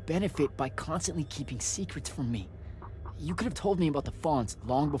how do you benefit by constantly keeping secrets from me? You could have told me about the Fawns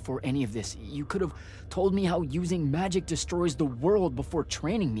long before any of this. You could have told me how using magic destroys the world before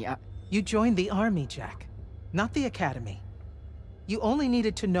training me. You joined the army, Jack, not the academy. You only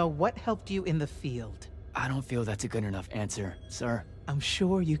needed to know what helped you in the field. I don't feel that's a good enough answer, sir. I'm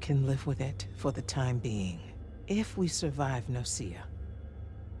sure you can live with it for the time being. If we survive Nocia,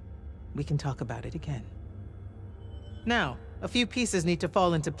 we can talk about it again. Now, a few pieces need to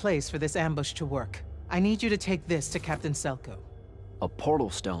fall into place for this ambush to work. I need you to take this to Captain Selko. A portal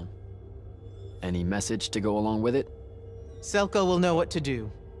stone? Any message to go along with it? Selko will know what to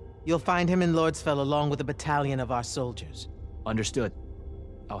do. You'll find him in Lordsfell along with a battalion of our soldiers. Understood.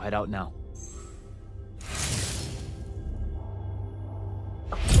 I'll head out now.